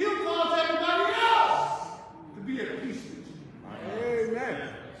 then He'll cause everybody else to be at peace with you. Amen.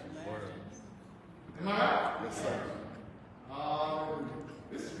 Am I right? Yes, sir.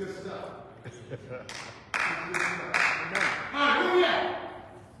 This is good stuff. All right, where we at?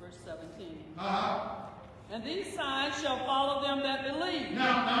 Verse 17. Uh-huh. And these signs shall follow them that believe.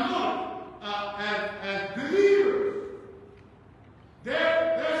 Now look, as believers,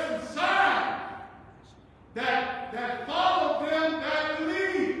 there's some signs that follow them that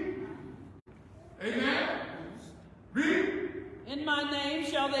believe. Amen? Read. In my name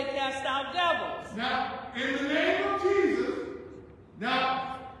shall they cast out devils. Now, in the name of Jesus,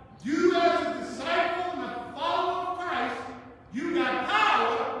 now, you as a disciple and a follower of Christ, you got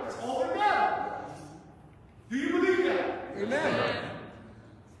power over devils. Do you believe that? Amen.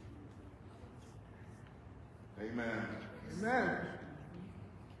 Amen. Amen.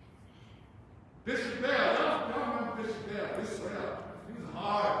 Bishop Bell, y'all remember Bishop Bell? Bishop Bell, he was a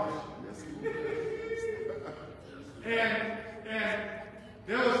hard bishop. Yes, and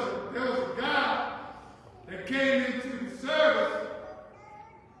there was a guy that came into the service.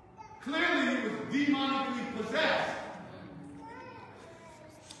 Clearly, he was demonically possessed.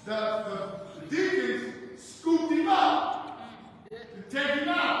 The deacons scooped him up to take him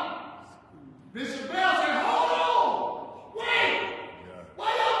out. Bishop Bell said, "Hold on, wait! Why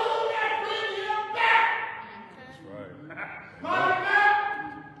y'all doing that? Bring him back! That's right. Brought him back,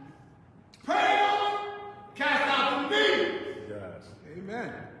 prayed on him, cast out the demons." Yes.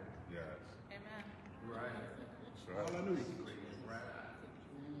 Amen. Yes. Amen. Right. That's right. Hallelujah.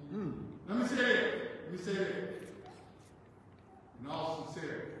 Let me say it. In all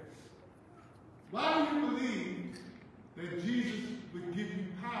sincerity. Why do you believe that Jesus would give you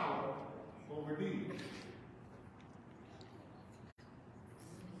power over demons?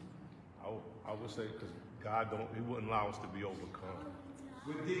 I would say because God He wouldn't allow us to be overcome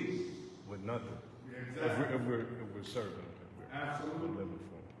With demons. with nothing. Yeah, exactly. If we're serving Him. If we're Absolutely. living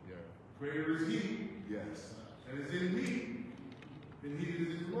for Him. Yeah. Greater is He Yes. that is in me than he that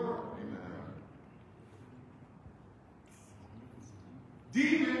is in the world. Amen.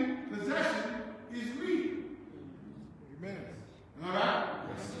 Demon possession is real. Amen. All right?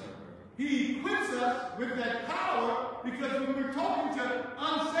 Yes, sir. He equips us with that power because when we're talking to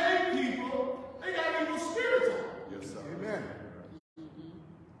unsaved people, they got evil spirits on them. Yes, sir. Amen.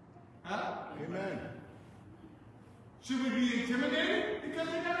 Huh? Amen. Should we be intimidated because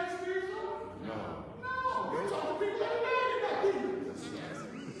they got evil spirits on them? No. No. We talk to people every day, they got demons. Yes, sir.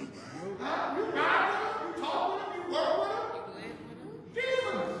 Huh? You ride with them, you talk with them, you work with them.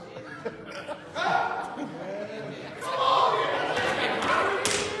 Demons. Huh? Come on here.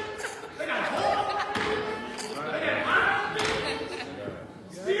 They got hope. They got mind.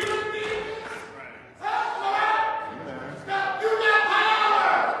 Stealing demons. Huh? All right? Now, you got power.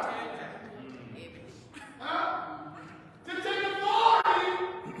 Huh? To take authority.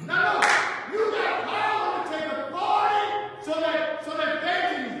 Now, look, you got power to take authority so that they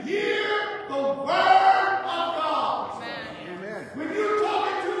can hear the word of God. Amen. When you're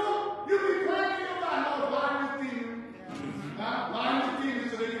talking to them, you be praying about no blind with demons. Blind with demons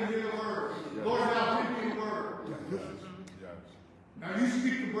so they can hear the word. Lord, now give me the word. Yes. Now you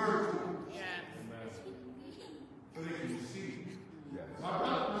speak the word to them Yeah. so they can receive. Yes. My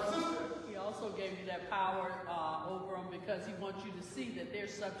brother, my sister. He also gave you that power over them because he wants you to see that they're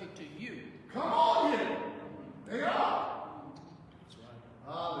subject to you. Come on here. They are.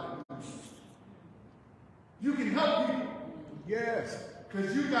 Hallelujah. You can help people Yes.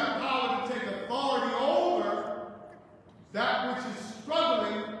 because you got power to take authority over that which is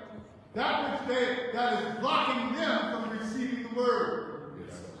struggling That is blocking them from receiving the word.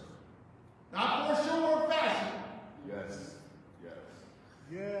 Yes, sir. Not for show or fashion. Yes. Yes.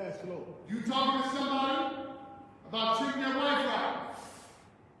 Yes, Lord. You talking to somebody about treating their wife right,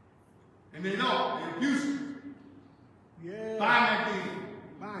 and they don't. They abuse her. Yeah. Bind that demon.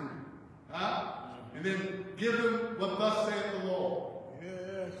 Bind And then give them what thus saith the Lord.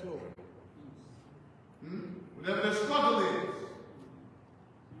 Yes, Lord. Whatever their struggle is.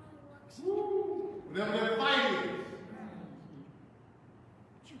 Whatever their fight is.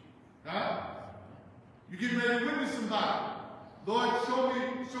 You get ready to witness somebody. Lord, show me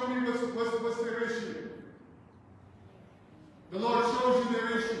what's their issue. The Lord shows you their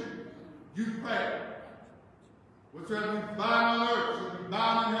issue. You pray. Whatsoever you bind on earth shall be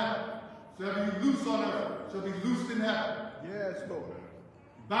bound in heaven. Whatsoever you loose on earth shall be loosed in heaven. Yes, Lord.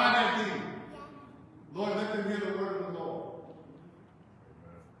 Bind that demon. Lord, let them hear the word of the Lord.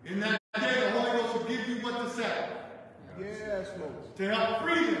 In that day, the Holy Ghost will give you what to say. Yes, Lord. To help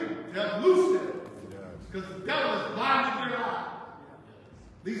free them, to help loose them. Yes. Because the devil is blinding their eyes.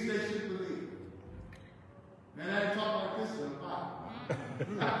 At least they should believe. Man, I ain't talking like this in the Bible.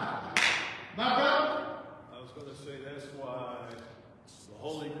 My brother? I was going to say that's why the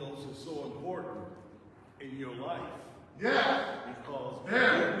Holy Ghost is so important in your life. Yeah. Because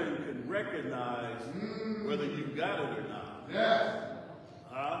Yeah. women can recognize whether you got it or not. Yeah.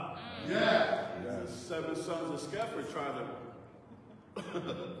 Huh? Yeah. The 7 sons of Sceva tried to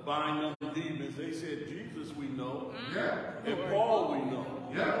bind them demons. They said, Jesus we know, Yeah. and Paul we know.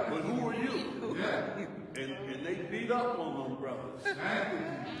 Yeah. But who are you? Yeah. And they beat up on them brothers. Thank you.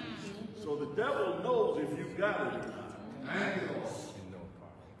 So the devil knows if you got it or not. Thank you, Lord.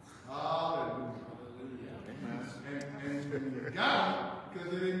 Hallelujah. And you got them because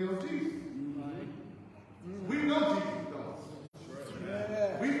they didn't know Jesus. We know Jesus, though.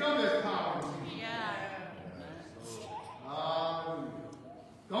 Yeah. We know there's power in Jesus.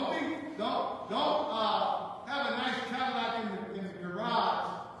 Don't have a nice Cadillac in the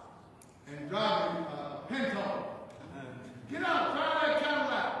garage and drive a Pinto. Get out, drive that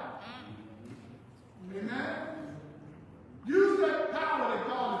Cadillac. Amen. Use that power that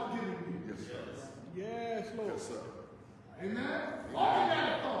God has given you. Yes, sir. Yes, Lord. Yes, sir. Amen. Walk in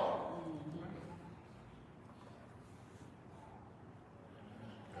that authority.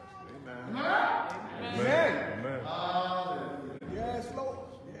 Amen. Am I right? Amen. Amen. Hallelujah. Yes, Lord.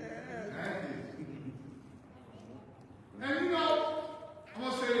 Yes. Thank you. And you know, I'm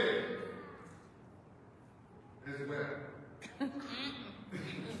going to say this as well.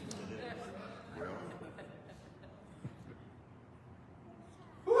 Well,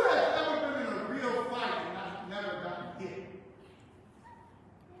 Who has ever been in a real fight and never gotten hit?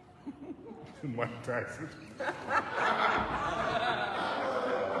 Mike Tyson.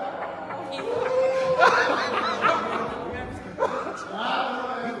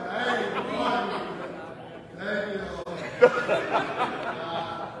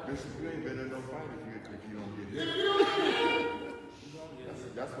 Bishop, you ain't been in no fight if you don't get hit.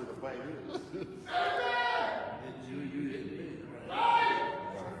 That's what the fight is.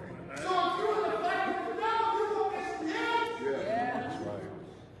 So if you're in a fight with the devil, you won't get some hits. Yeah. That's right.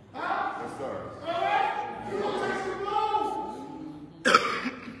 Huh? Yes, sir. All right? You don't take some blows.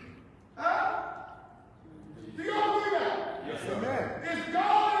 Huh? Do y'all believe that? Yes, sir. Amen. Is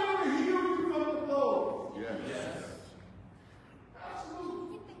God able to heal you from the blows? Yes.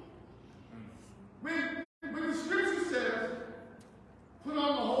 Absolutely. When the scripture says, put on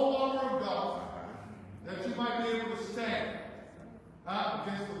the whole armor of God, that you might be able to stand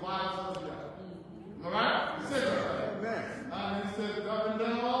against the wiles of the devil. All right? It says that. Amen. And it says, up and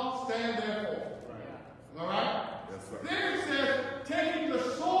down all, stand therefore. All right? Yes, sir. Then it says, taking the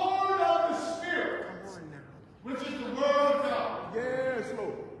sword of the Spirit, which is the word of God. Yes,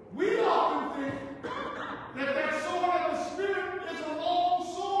 Lord. We often think that sword of the Spirit is a long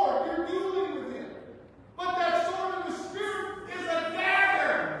sword. You're dealing with him. But that sword of the Spirit is a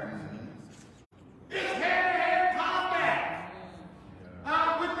dagger. It's hand-to-hand combat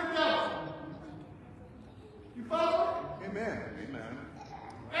with the devil. You follow? Amen. Amen.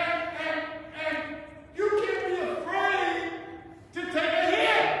 And you can't be afraid to take a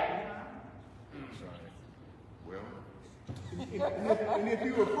hit. Well, And if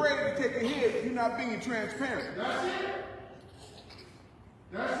you're afraid to take a hit, you're not being transparent. That's it.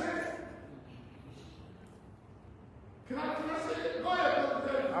 That's it. Can I say it? Go ahead,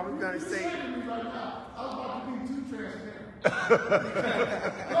 brother. I was gonna You say- saying to me right now, I was about to be too transparent.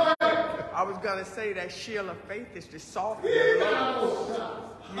 Go ahead. I was gonna say that shield of faith is the soft Yeah, love. I know.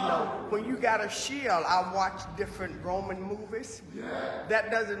 You know, when you got a shield, I watch different Roman movies. Yeah. That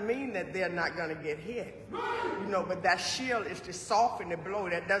doesn't mean that they're not going to get hit. You know, but that shield is to soften the blow.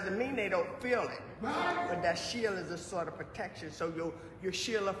 That doesn't mean they don't feel it. But that shield is a sort of protection. So your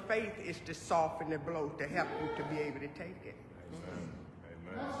shield of faith is to soften the blow, to help you to be able to take it.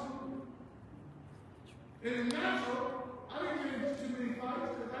 Amen. In the natural, I didn't get into too many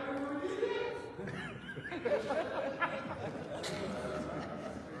fights because I didn't want to get hit.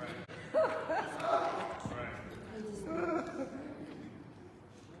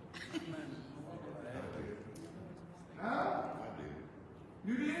 Huh?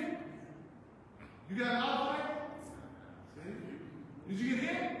 You did? You got a lot of fight? Did you get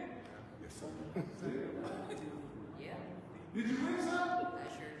hit? Yes, sir. Yeah. Did you win some? I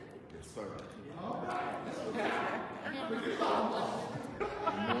sure did. Yes, sir. All right. That's okay.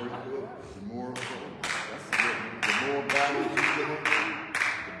 The more that's good. The more battles you get into,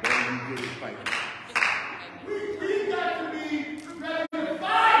 the better you get at fighting. We got to be ready to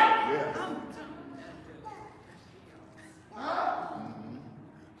fight. Yeah. Huh?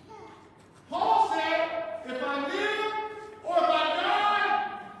 Paul said, if I live or if I die,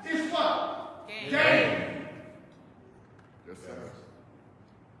 it's what? Gain. Yes, sir.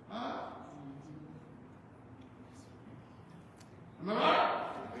 Huh? Am I right?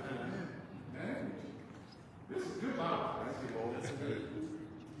 Amen. This is good Bible. That's good.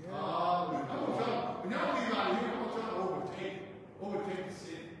 I want y'all, when y'all leave out of here, I want y'all to overtake the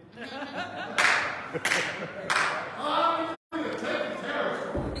sin. Hallelujah, take the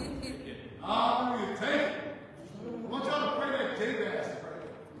territory. Hallelujah, take it. I want y'all to pray that Jabez prayer.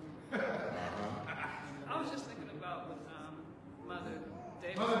 I was just thinking about Mother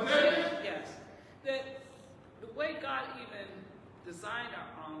Davis. Mother Davis? Yes. That the way God even designed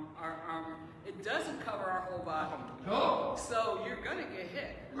our armor, it doesn't cover our whole body. No. So you're going to get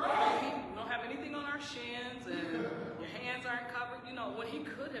hit. Right. We don't have anything on our shins and your hands aren't covered. You know, when he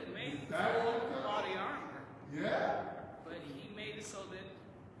could have made That full was- body armor, Yeah. but he made it so that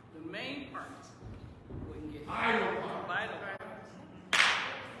the main parts wouldn't get hit. Vital part. Vital parts.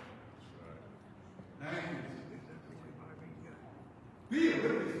 Thank you. Be a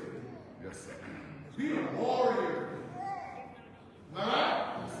witness. Yes, sir. Be a warrior. All right?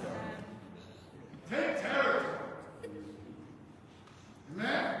 Take territory.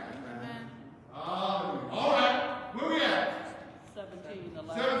 Amen? All right. Where we at? 17, the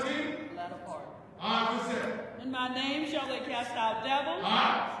 17? latter part. All right, what's that? In my name shall they cast out devils. All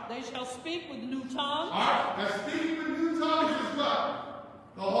right. They shall speak with new tongues. All right. That speaking with new tongues is what?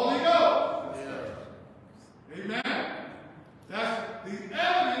 The Holy Ghost. Amen. That's the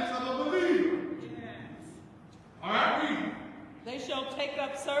evidence of a believer. All right, read. They shall take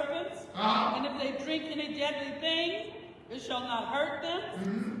up serpents, and if they drink any deadly thing, it shall not hurt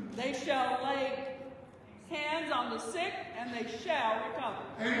them. They shall lay hands on the sick, and they shall recover.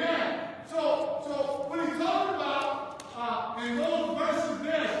 Amen. So what he's talking about in those verses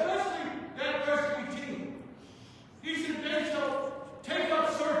there, especially that verse 18, he said they shall take up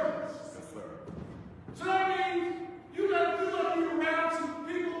serpents. Yes, sir. So that means you're going to be around some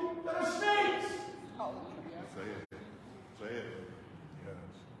people that are snakes. Oh, Say it. Say it. Yes.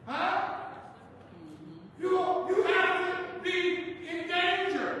 Huh? You have to be in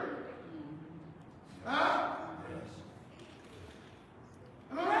danger. Huh?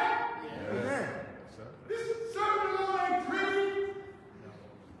 Am I right? Yes. Sir. This serpent law ain't pretty.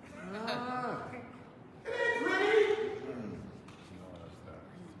 It ain't pretty. No, that's not.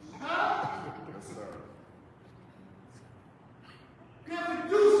 Huh? Yes, sir. You have to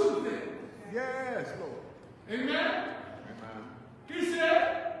do something. Yes, Lord. Amen? Amen. He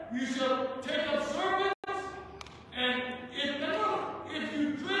said, you shall take up serpents, and if you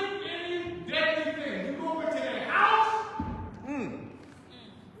drink any deadly thing, you go over to their house,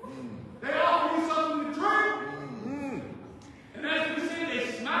 they offer you something to drink, and as we say, they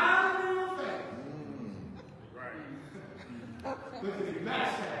smile in your face. Right. Look at the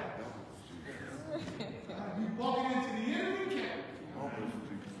backstab. You walking into the enemy camp.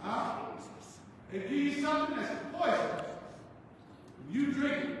 They give you something that's poison. You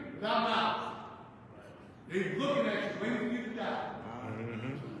drink it without mouth. They're looking at you, waiting for you to die.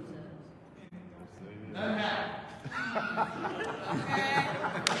 Doesn't happen.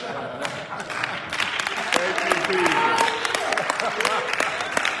 Thank you, Jesus.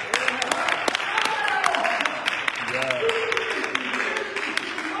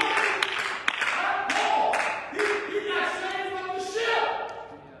 Paul, he got saved from the ship.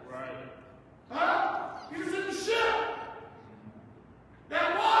 Right. Huh? He was in the ship.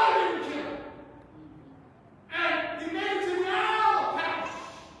 That water didn't kill him. And he made it to the Isle of Patmos.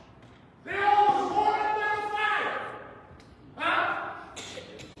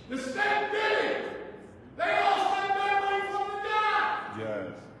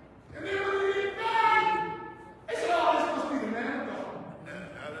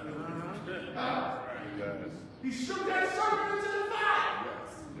 He shook that serpent into the fire.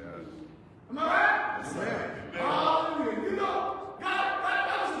 Yes. Am I right? Yes, sir. Hallelujah. You know, God,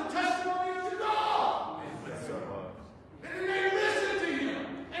 that was a testimony unto God. Yes, sir. And they listened to him.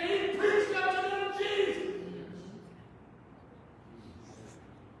 And he preached unto them Jesus.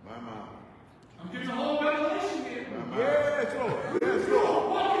 My mom. I'm getting a whole revelation here. Yes, Lord. Yes, Lord.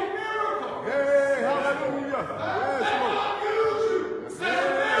 Walking miracle. Hey, hallelujah. Yes, Lord. God used you as a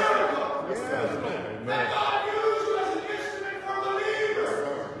miracle. Yes, Lord. That God used you as an instrument for believers.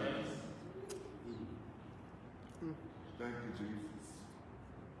 Thank you, Jesus.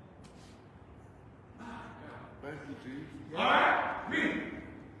 Thank you, Jesus. All right, read.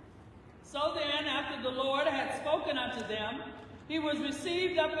 So then, after the Lord had spoken unto them, he was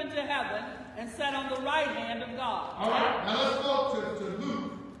received up into heaven and sat on the right hand of God. All right, now let's go to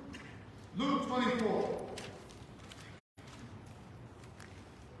Luke. Luke 24.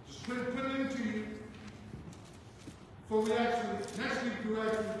 Just put it into you. Before we actually, next week we'll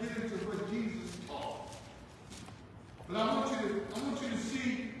actually get into what Jesus taught. But I want you to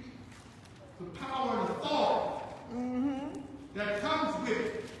see the power and authority that comes with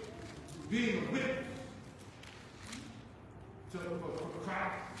being a witness for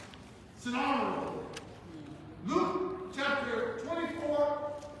Christ. It's an honor. Luke chapter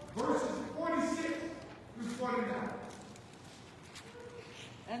 24, verses 46 through 49.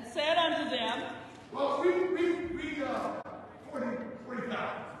 And said unto them, Well, read 45.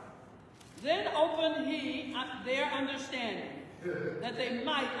 then opened he their understanding, that they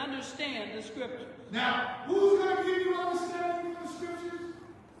might understand the scriptures. Now, who's going to give you understanding of the scriptures?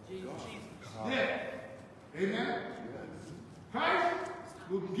 Jesus. Yeah. Amen. Christ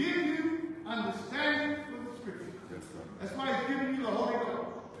will give you understanding of the scriptures. Yes, sir. That's why he's giving you the Holy Ghost.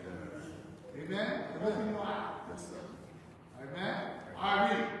 Yes. Amen. To open your eyes. Yes, sir. Amen.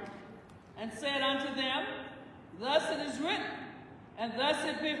 I read. And said unto them, thus it is written, and thus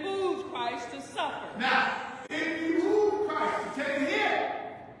it behooves Christ to suffer. Now, it behooves Christ to take a hit,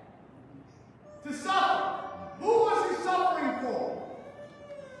 to suffer. Who was he suffering for?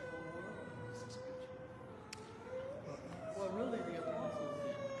 Well, really the apostles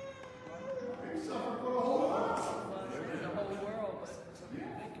did. He suffered for the whole world. The whole world.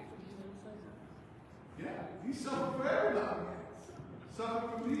 Yeah, he suffered for everybody. Suffered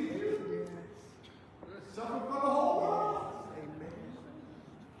for me and you. Suffered for the whole world.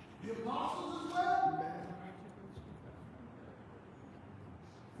 The apostles as well.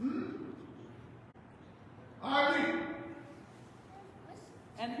 I read.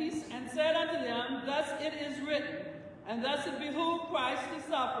 And said unto them, thus it is written, and thus it behooved Christ to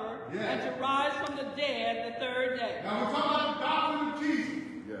suffer, and to rise from the dead the third day. Now we're talking about the doctrine of Jesus.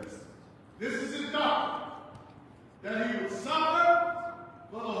 Yes. This is his doctrine. That he would suffer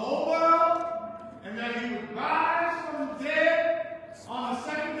for the whole world, and that he would rise from the dead on the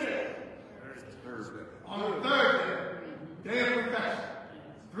second day. Thursday. On the third day, day of perfection.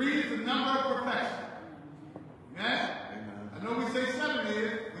 3 is the number of perfection. Amen? I know we say 7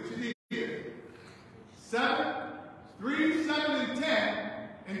 here, which it is. 7, 3, 7, and 10,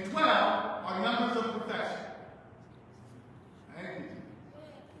 and 12 are numbers of perfection. Thank you.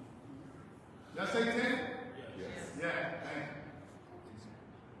 Did I say 10? Yes. Yeah, thank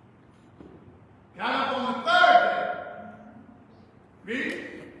you. Got up on the third day. Read.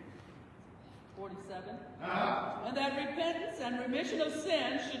 47. Uh-huh. And that repentance and remission of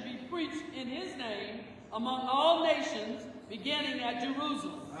sins should be preached in his name among all nations, beginning at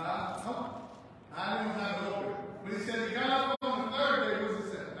Jerusalem. Come on. I didn't have it open. But he said he got up on the third day. What does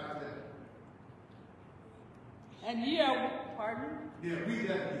it say? Not that. And ye are, pardon? Yeah, read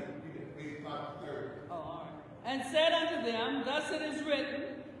that again. Read it. 85 to 30. Oh, all right. And said unto them, thus it is written,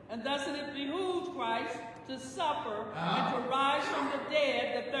 and thus it behooved Christ to suffer and to rise from the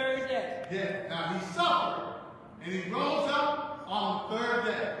dead the third day. Yeah, now he suffered, and he rose up on the third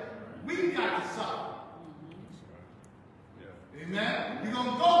day. We got to suffer. Amen? You're going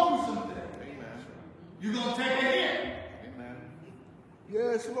to go through some things. Amen. You're going to take a hit. Amen.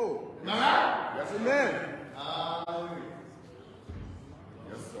 Yes, Lord. All right? Yes, Amen. Hallelujah.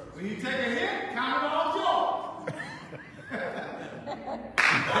 Yes, sir. When you take a hit, count it all joy.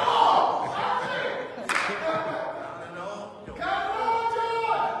 Come on! Count it all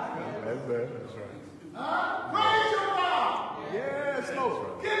joy! That's bad. That's right. Praise your God! Yes, Lord.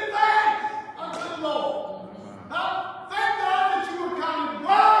 Give thanks unto the Lord. Thank God that you were counted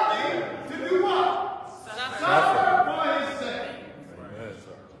worthy to do what? Suffer for his sake. Amen,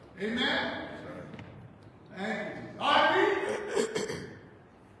 sir. Amen? Thank you. All right, read.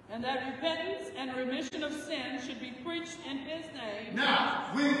 And that repentance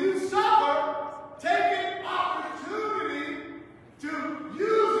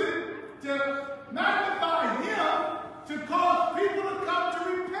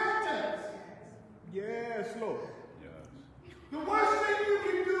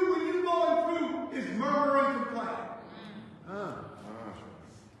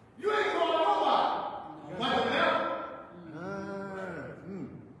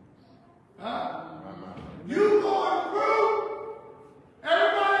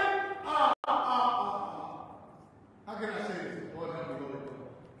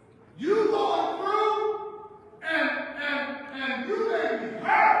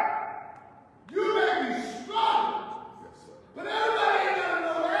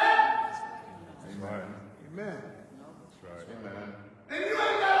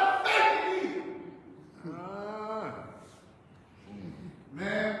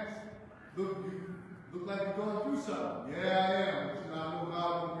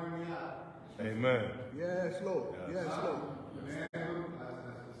Amen. Yes, Lord. Yes, Lord. Man, I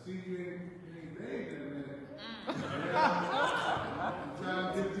see you in vain in a minute. I'm trying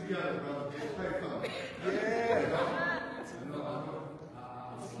to get it together, brother. Pray for me. Yeah.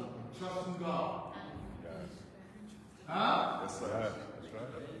 I'm trusting God. Yes. Huh? Yes, sir. Yes. That's right.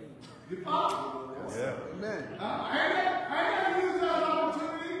 You follow? Yeah. Amen. I ain't use that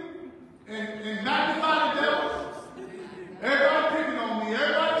opportunity and magnify the devils. Everybody picking on me.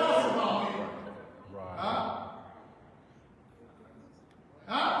 Everybody talking about me. Right. Huh?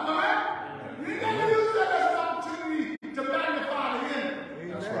 Right? You ain't got to use that as an opportunity to magnify the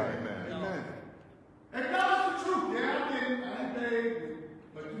enemy. That's right. Amen. Amen. Acknowledge the truth. Yeah, I ain't paid.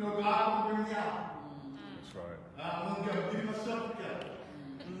 But you know, God will bring me out. That's right. I'm going to get myself together.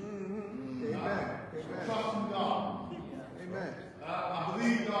 Amen. Amen. Trusting God. Amen. I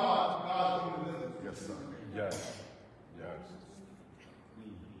believe God's going to deliver. Yes, sir. Yes. Yes.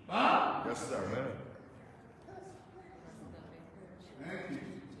 Huh? Yes, sir. Amen. Thank you.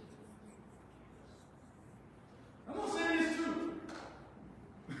 I'm going to say this too.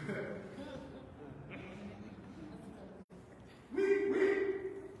 we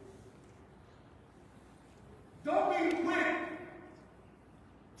don't be quick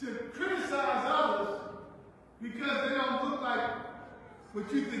to criticize others because they don't look like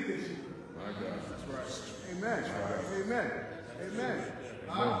what you think they should. My God. That's right. Amen. Amen. Amen.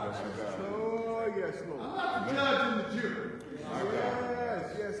 Oh, yes, Lord. I'm not the judge and the jury.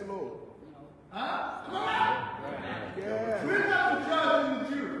 Yes, yes, Lord. Huh? Am I right? Yes. We're not the judge and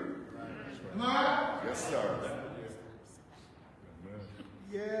the jury. Am I right? Yes, sir. Amen.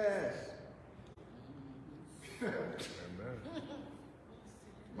 Yes. Amen.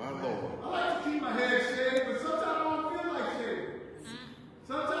 My Lord. I like to keep my head shaved, but sometimes I don't feel like shaving.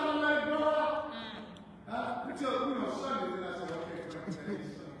 Sometimes I let it grow out. Until, Sunday, then I said, okay,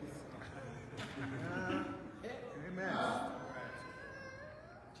 Amen.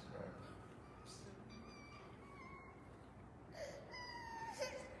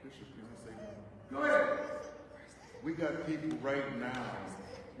 Bishop, can I say something? Go ahead. We got people right now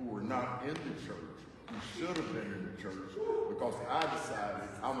who are not in the church, who should have been in the church, because I decided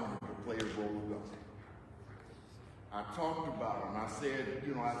I wanted to play a role of God. I talked about them. I said,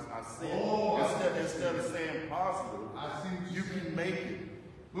 I said, instead of saying positive, I see what you can make it.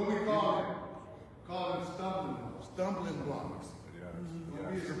 What we call it? Call them stumbling blocks. Stumbling blocks.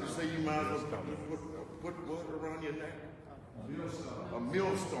 Yes. Scripture say you might as well put what around your neck? A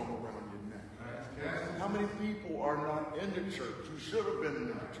millstone around your neck. How many people are not in the church who should have been in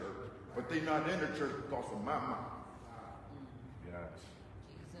the church, but they're not in the church because of my mouth? Yes.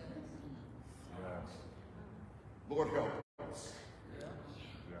 Yes. Lord help us.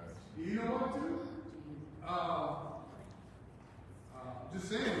 Yes. You know what, too? Just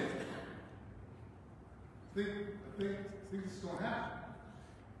saying it. I think it's going to happen.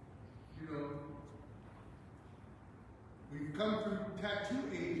 We've come through tattoo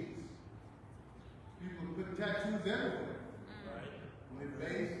ages. People put tattoos everywhere. Right. On their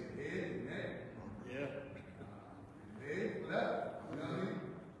face, head, and neck. Yeah. Head, whatever. You know what I mean?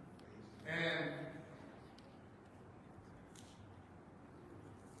 And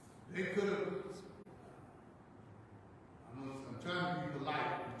they could have, I'm trying to be polite.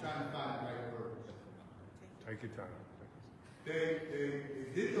 I'm trying to find the right words. Take your time. They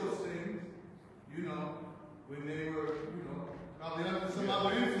did those things, when they were, probably under some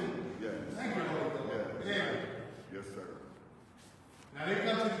other influence. Yes. Thank you, Lord. Yes. Yeah. Yes, sir. Now they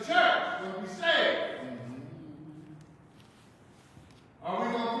come to the church when we say, are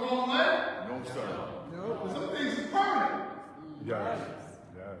we going to throw them away? No, sir. No. Some things are permanent. Yes.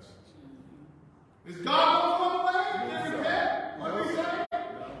 Yes. Is God going to throw them away? Give him head? What we say?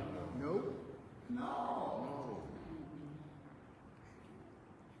 Nope. No.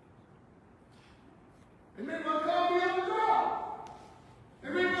 They may well come be on the job. They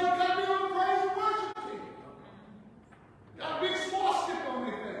may well come be on the praise and worship team. Got a big swastika on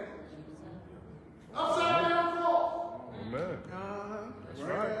their face. Upside down cross. Amen. That's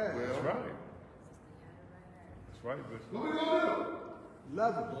right. That's right. That's right, Bishop. What we gonna do?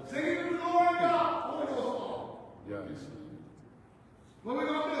 Love it. Singing to the Lord and God. Holy Ghost song. Yes. What we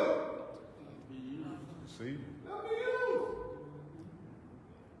gonna do? See? Let me use.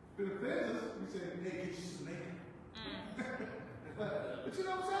 If it offends us, we say, hey, get you some naked. But you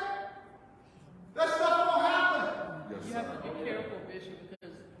know what I'm saying? That stuff won't happen. Yes, You sir. have to be careful, Bishop,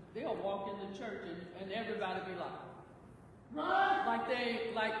 because they'll walk in the church and everybody be like, Right?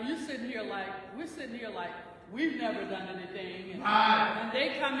 like you sitting here we're sitting here like we've never done anything. And, Right. and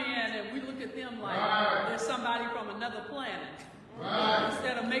they come in and we look at them like Right. they're somebody from another planet. Right.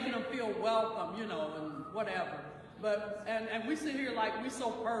 Instead of making making them feel welcome, you know, and whatever. But, and we sit here like we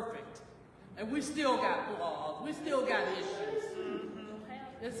so perfect. And we still got flaws. We still got issues.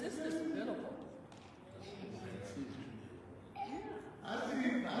 It's just pitiful. I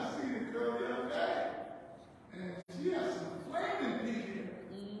see the girl the other day, and she has some flaming people.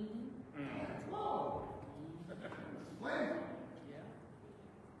 Whoa. Flaming. Yeah.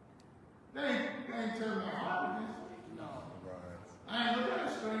 They ain't turned my heart against her. No. Right. I ain't looking at a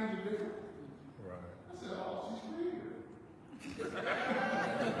stranger different. Right. I said, oh, she's pretty.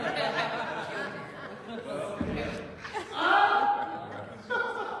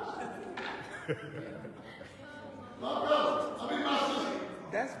 My brother, I mean my sister.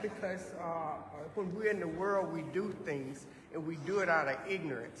 That's because when we're in the world, we do things, and we do it out of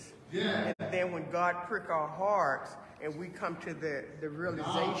ignorance. Yeah. And then when God prick our hearts, and we come to the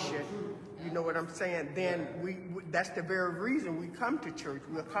realization, you know what I'm saying, then we that's the very reason we come to church.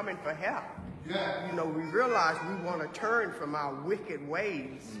 We're coming for help. Yeah. You know, we realize we want to turn from our wicked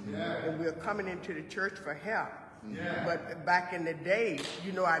ways, Yeah. and we're coming into the church for help. Yeah. But back in the day,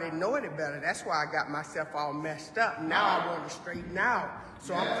 you know, I didn't know any better. That's why I got myself all messed up. Now I want to straighten out.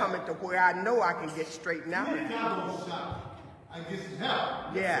 So I'm coming to where I know I can get straightened out. I get some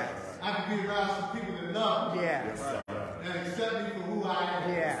help. Yes. I can be around some people that love me. Yes. And accept me for who I am.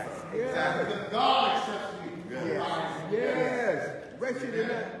 Yes. Exactly. Because God accepts me for who I am. Yes. Wretched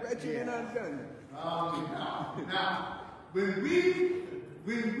and undone. Now, when we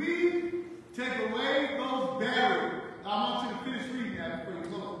take away those barriers, I want you to finish reading that before you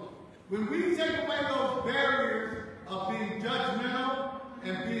close. When we take away those barriers of being judgmental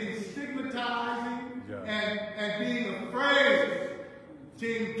and being stigmatizing and being afraid to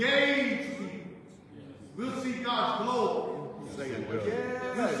engage people, we'll see God's glory.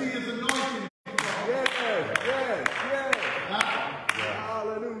 We'll see His anointing. Yes.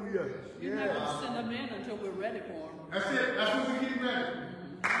 Hallelujah. You're not going to send them in until we're ready for them. That's it. That's when we get ready.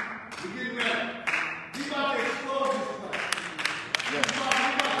 We're getting ready. We about to explode this place. We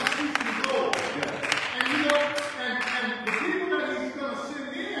about to see some glory. And you know, and the people that He's going to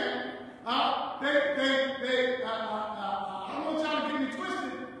send in, I don't want y'all to get me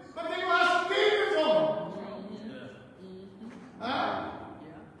twisted, but they will have some demons on them.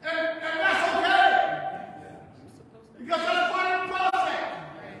 And that's okay. Because that's part of the process.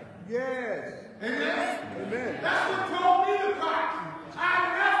 Yes. Amen? Amen. That's what drove me to Christ. I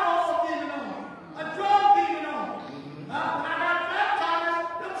had a demon on me. A drug demon on me. When I got baptized,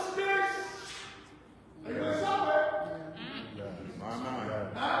 them spirits, they went somewhere.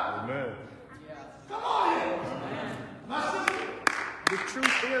 Amen. Come on here. My sister. The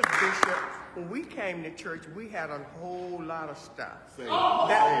truth is, Bishop, when we came to church, we had a whole lot of stuff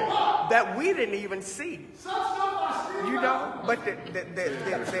that we didn't even see. Some stuff I see. You know, but the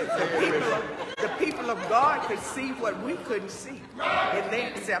people of God could see what we couldn't see, and they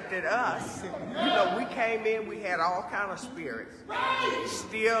accepted us. You know, we came in, we had all kind of spirits,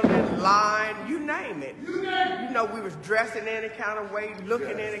 stealing, lying, you name it. You know, we was dressing any kind of way,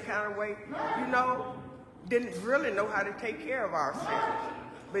 looking any kind of way. You know, didn't really know how to take care of ourselves,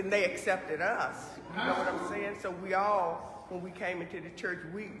 but they accepted us. You know what I'm saying? So we all, when we came into the church,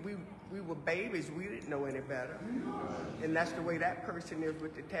 we were babies. We didn't know any better. And that's the way that person is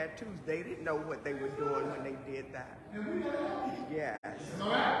with the tattoos. They didn't know what they were doing when they did that. Yes. All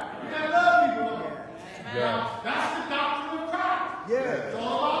right? We gotta love people. Yes. That's the doctrine of Christ. Yes. It's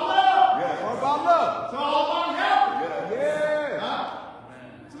all about love. Yes. All about love. It's all about helping. Yes.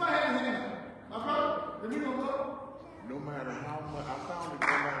 Somebody have a hand. My brother, if we gonna look. No matter how much, I found that no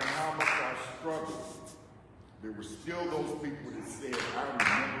matter how much I struggled, there were still those people that said, I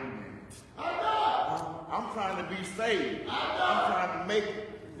remember when. I'm trying to be saved. I'm trying to make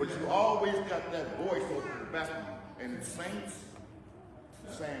it. But you always got that voice over the back of you. And the saints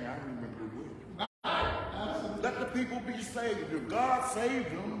saying, I remember when. Let the people be saved. If God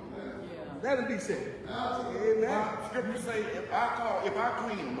saved them, Let it be said. Amen. Scripture say, if I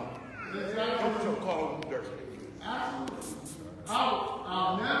clean them up, don't you call them dirty. Absolutely.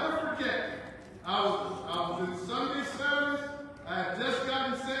 I'll never forget. I was in Sunday service. I had just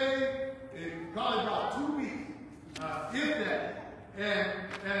gotten saved in probably about 2 weeks, if that. And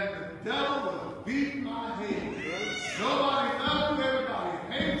the devil was beating my head. Nobody loved you. Everybody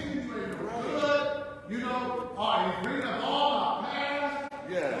hates you. You ain't no good. You know, he's bringing up all my past.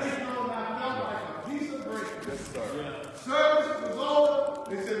 Yes. You know, and I felt like a piece of bread. Yes, sir. Service was over.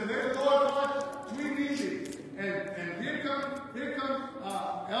 They said, the name of the Lord touched, we need it. And here comes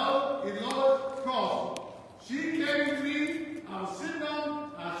Elder Eloise Cross. She came to me. I was sitting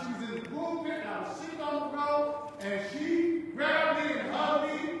on, she was in the pulpit. I was sitting on the road, and she grabbed me and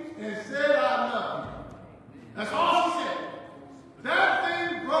hugged me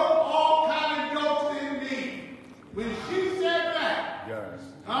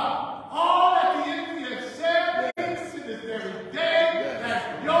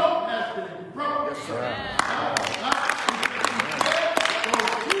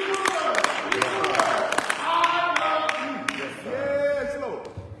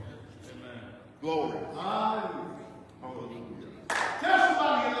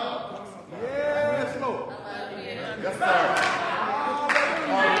Yes, sir.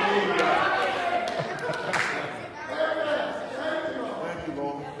 Hallelujah. Thank you,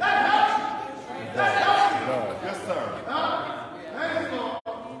 Lord. Yes, sir. Thank you, Lord.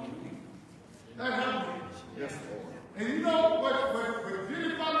 That helped me. Yes, Lord. And you know what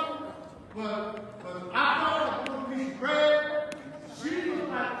really funny? But I thought a little piece of bread. She was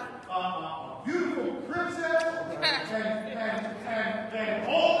like a beautiful princess and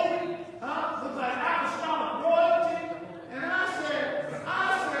holy. Looked like apostolic royalty. And I said,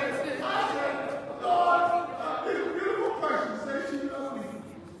 Lord, this beautiful person said she loved me.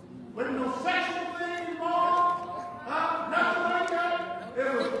 With no sexual thing involved, nothing like that. It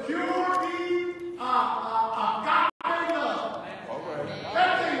was pure, agape love. All right.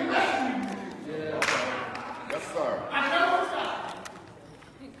 That thing rescued me. Yes, sir. I never stopped.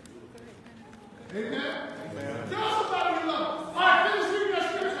 Amen. Tell somebody you love. All right, finish reading that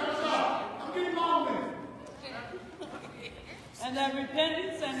scripture. I'm sorry. I'm getting long with it. And that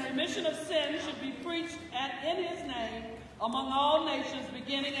repentance and remission of sin should be preached in his name among all nations,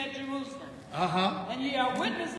 beginning at Jerusalem. And ye are witnesses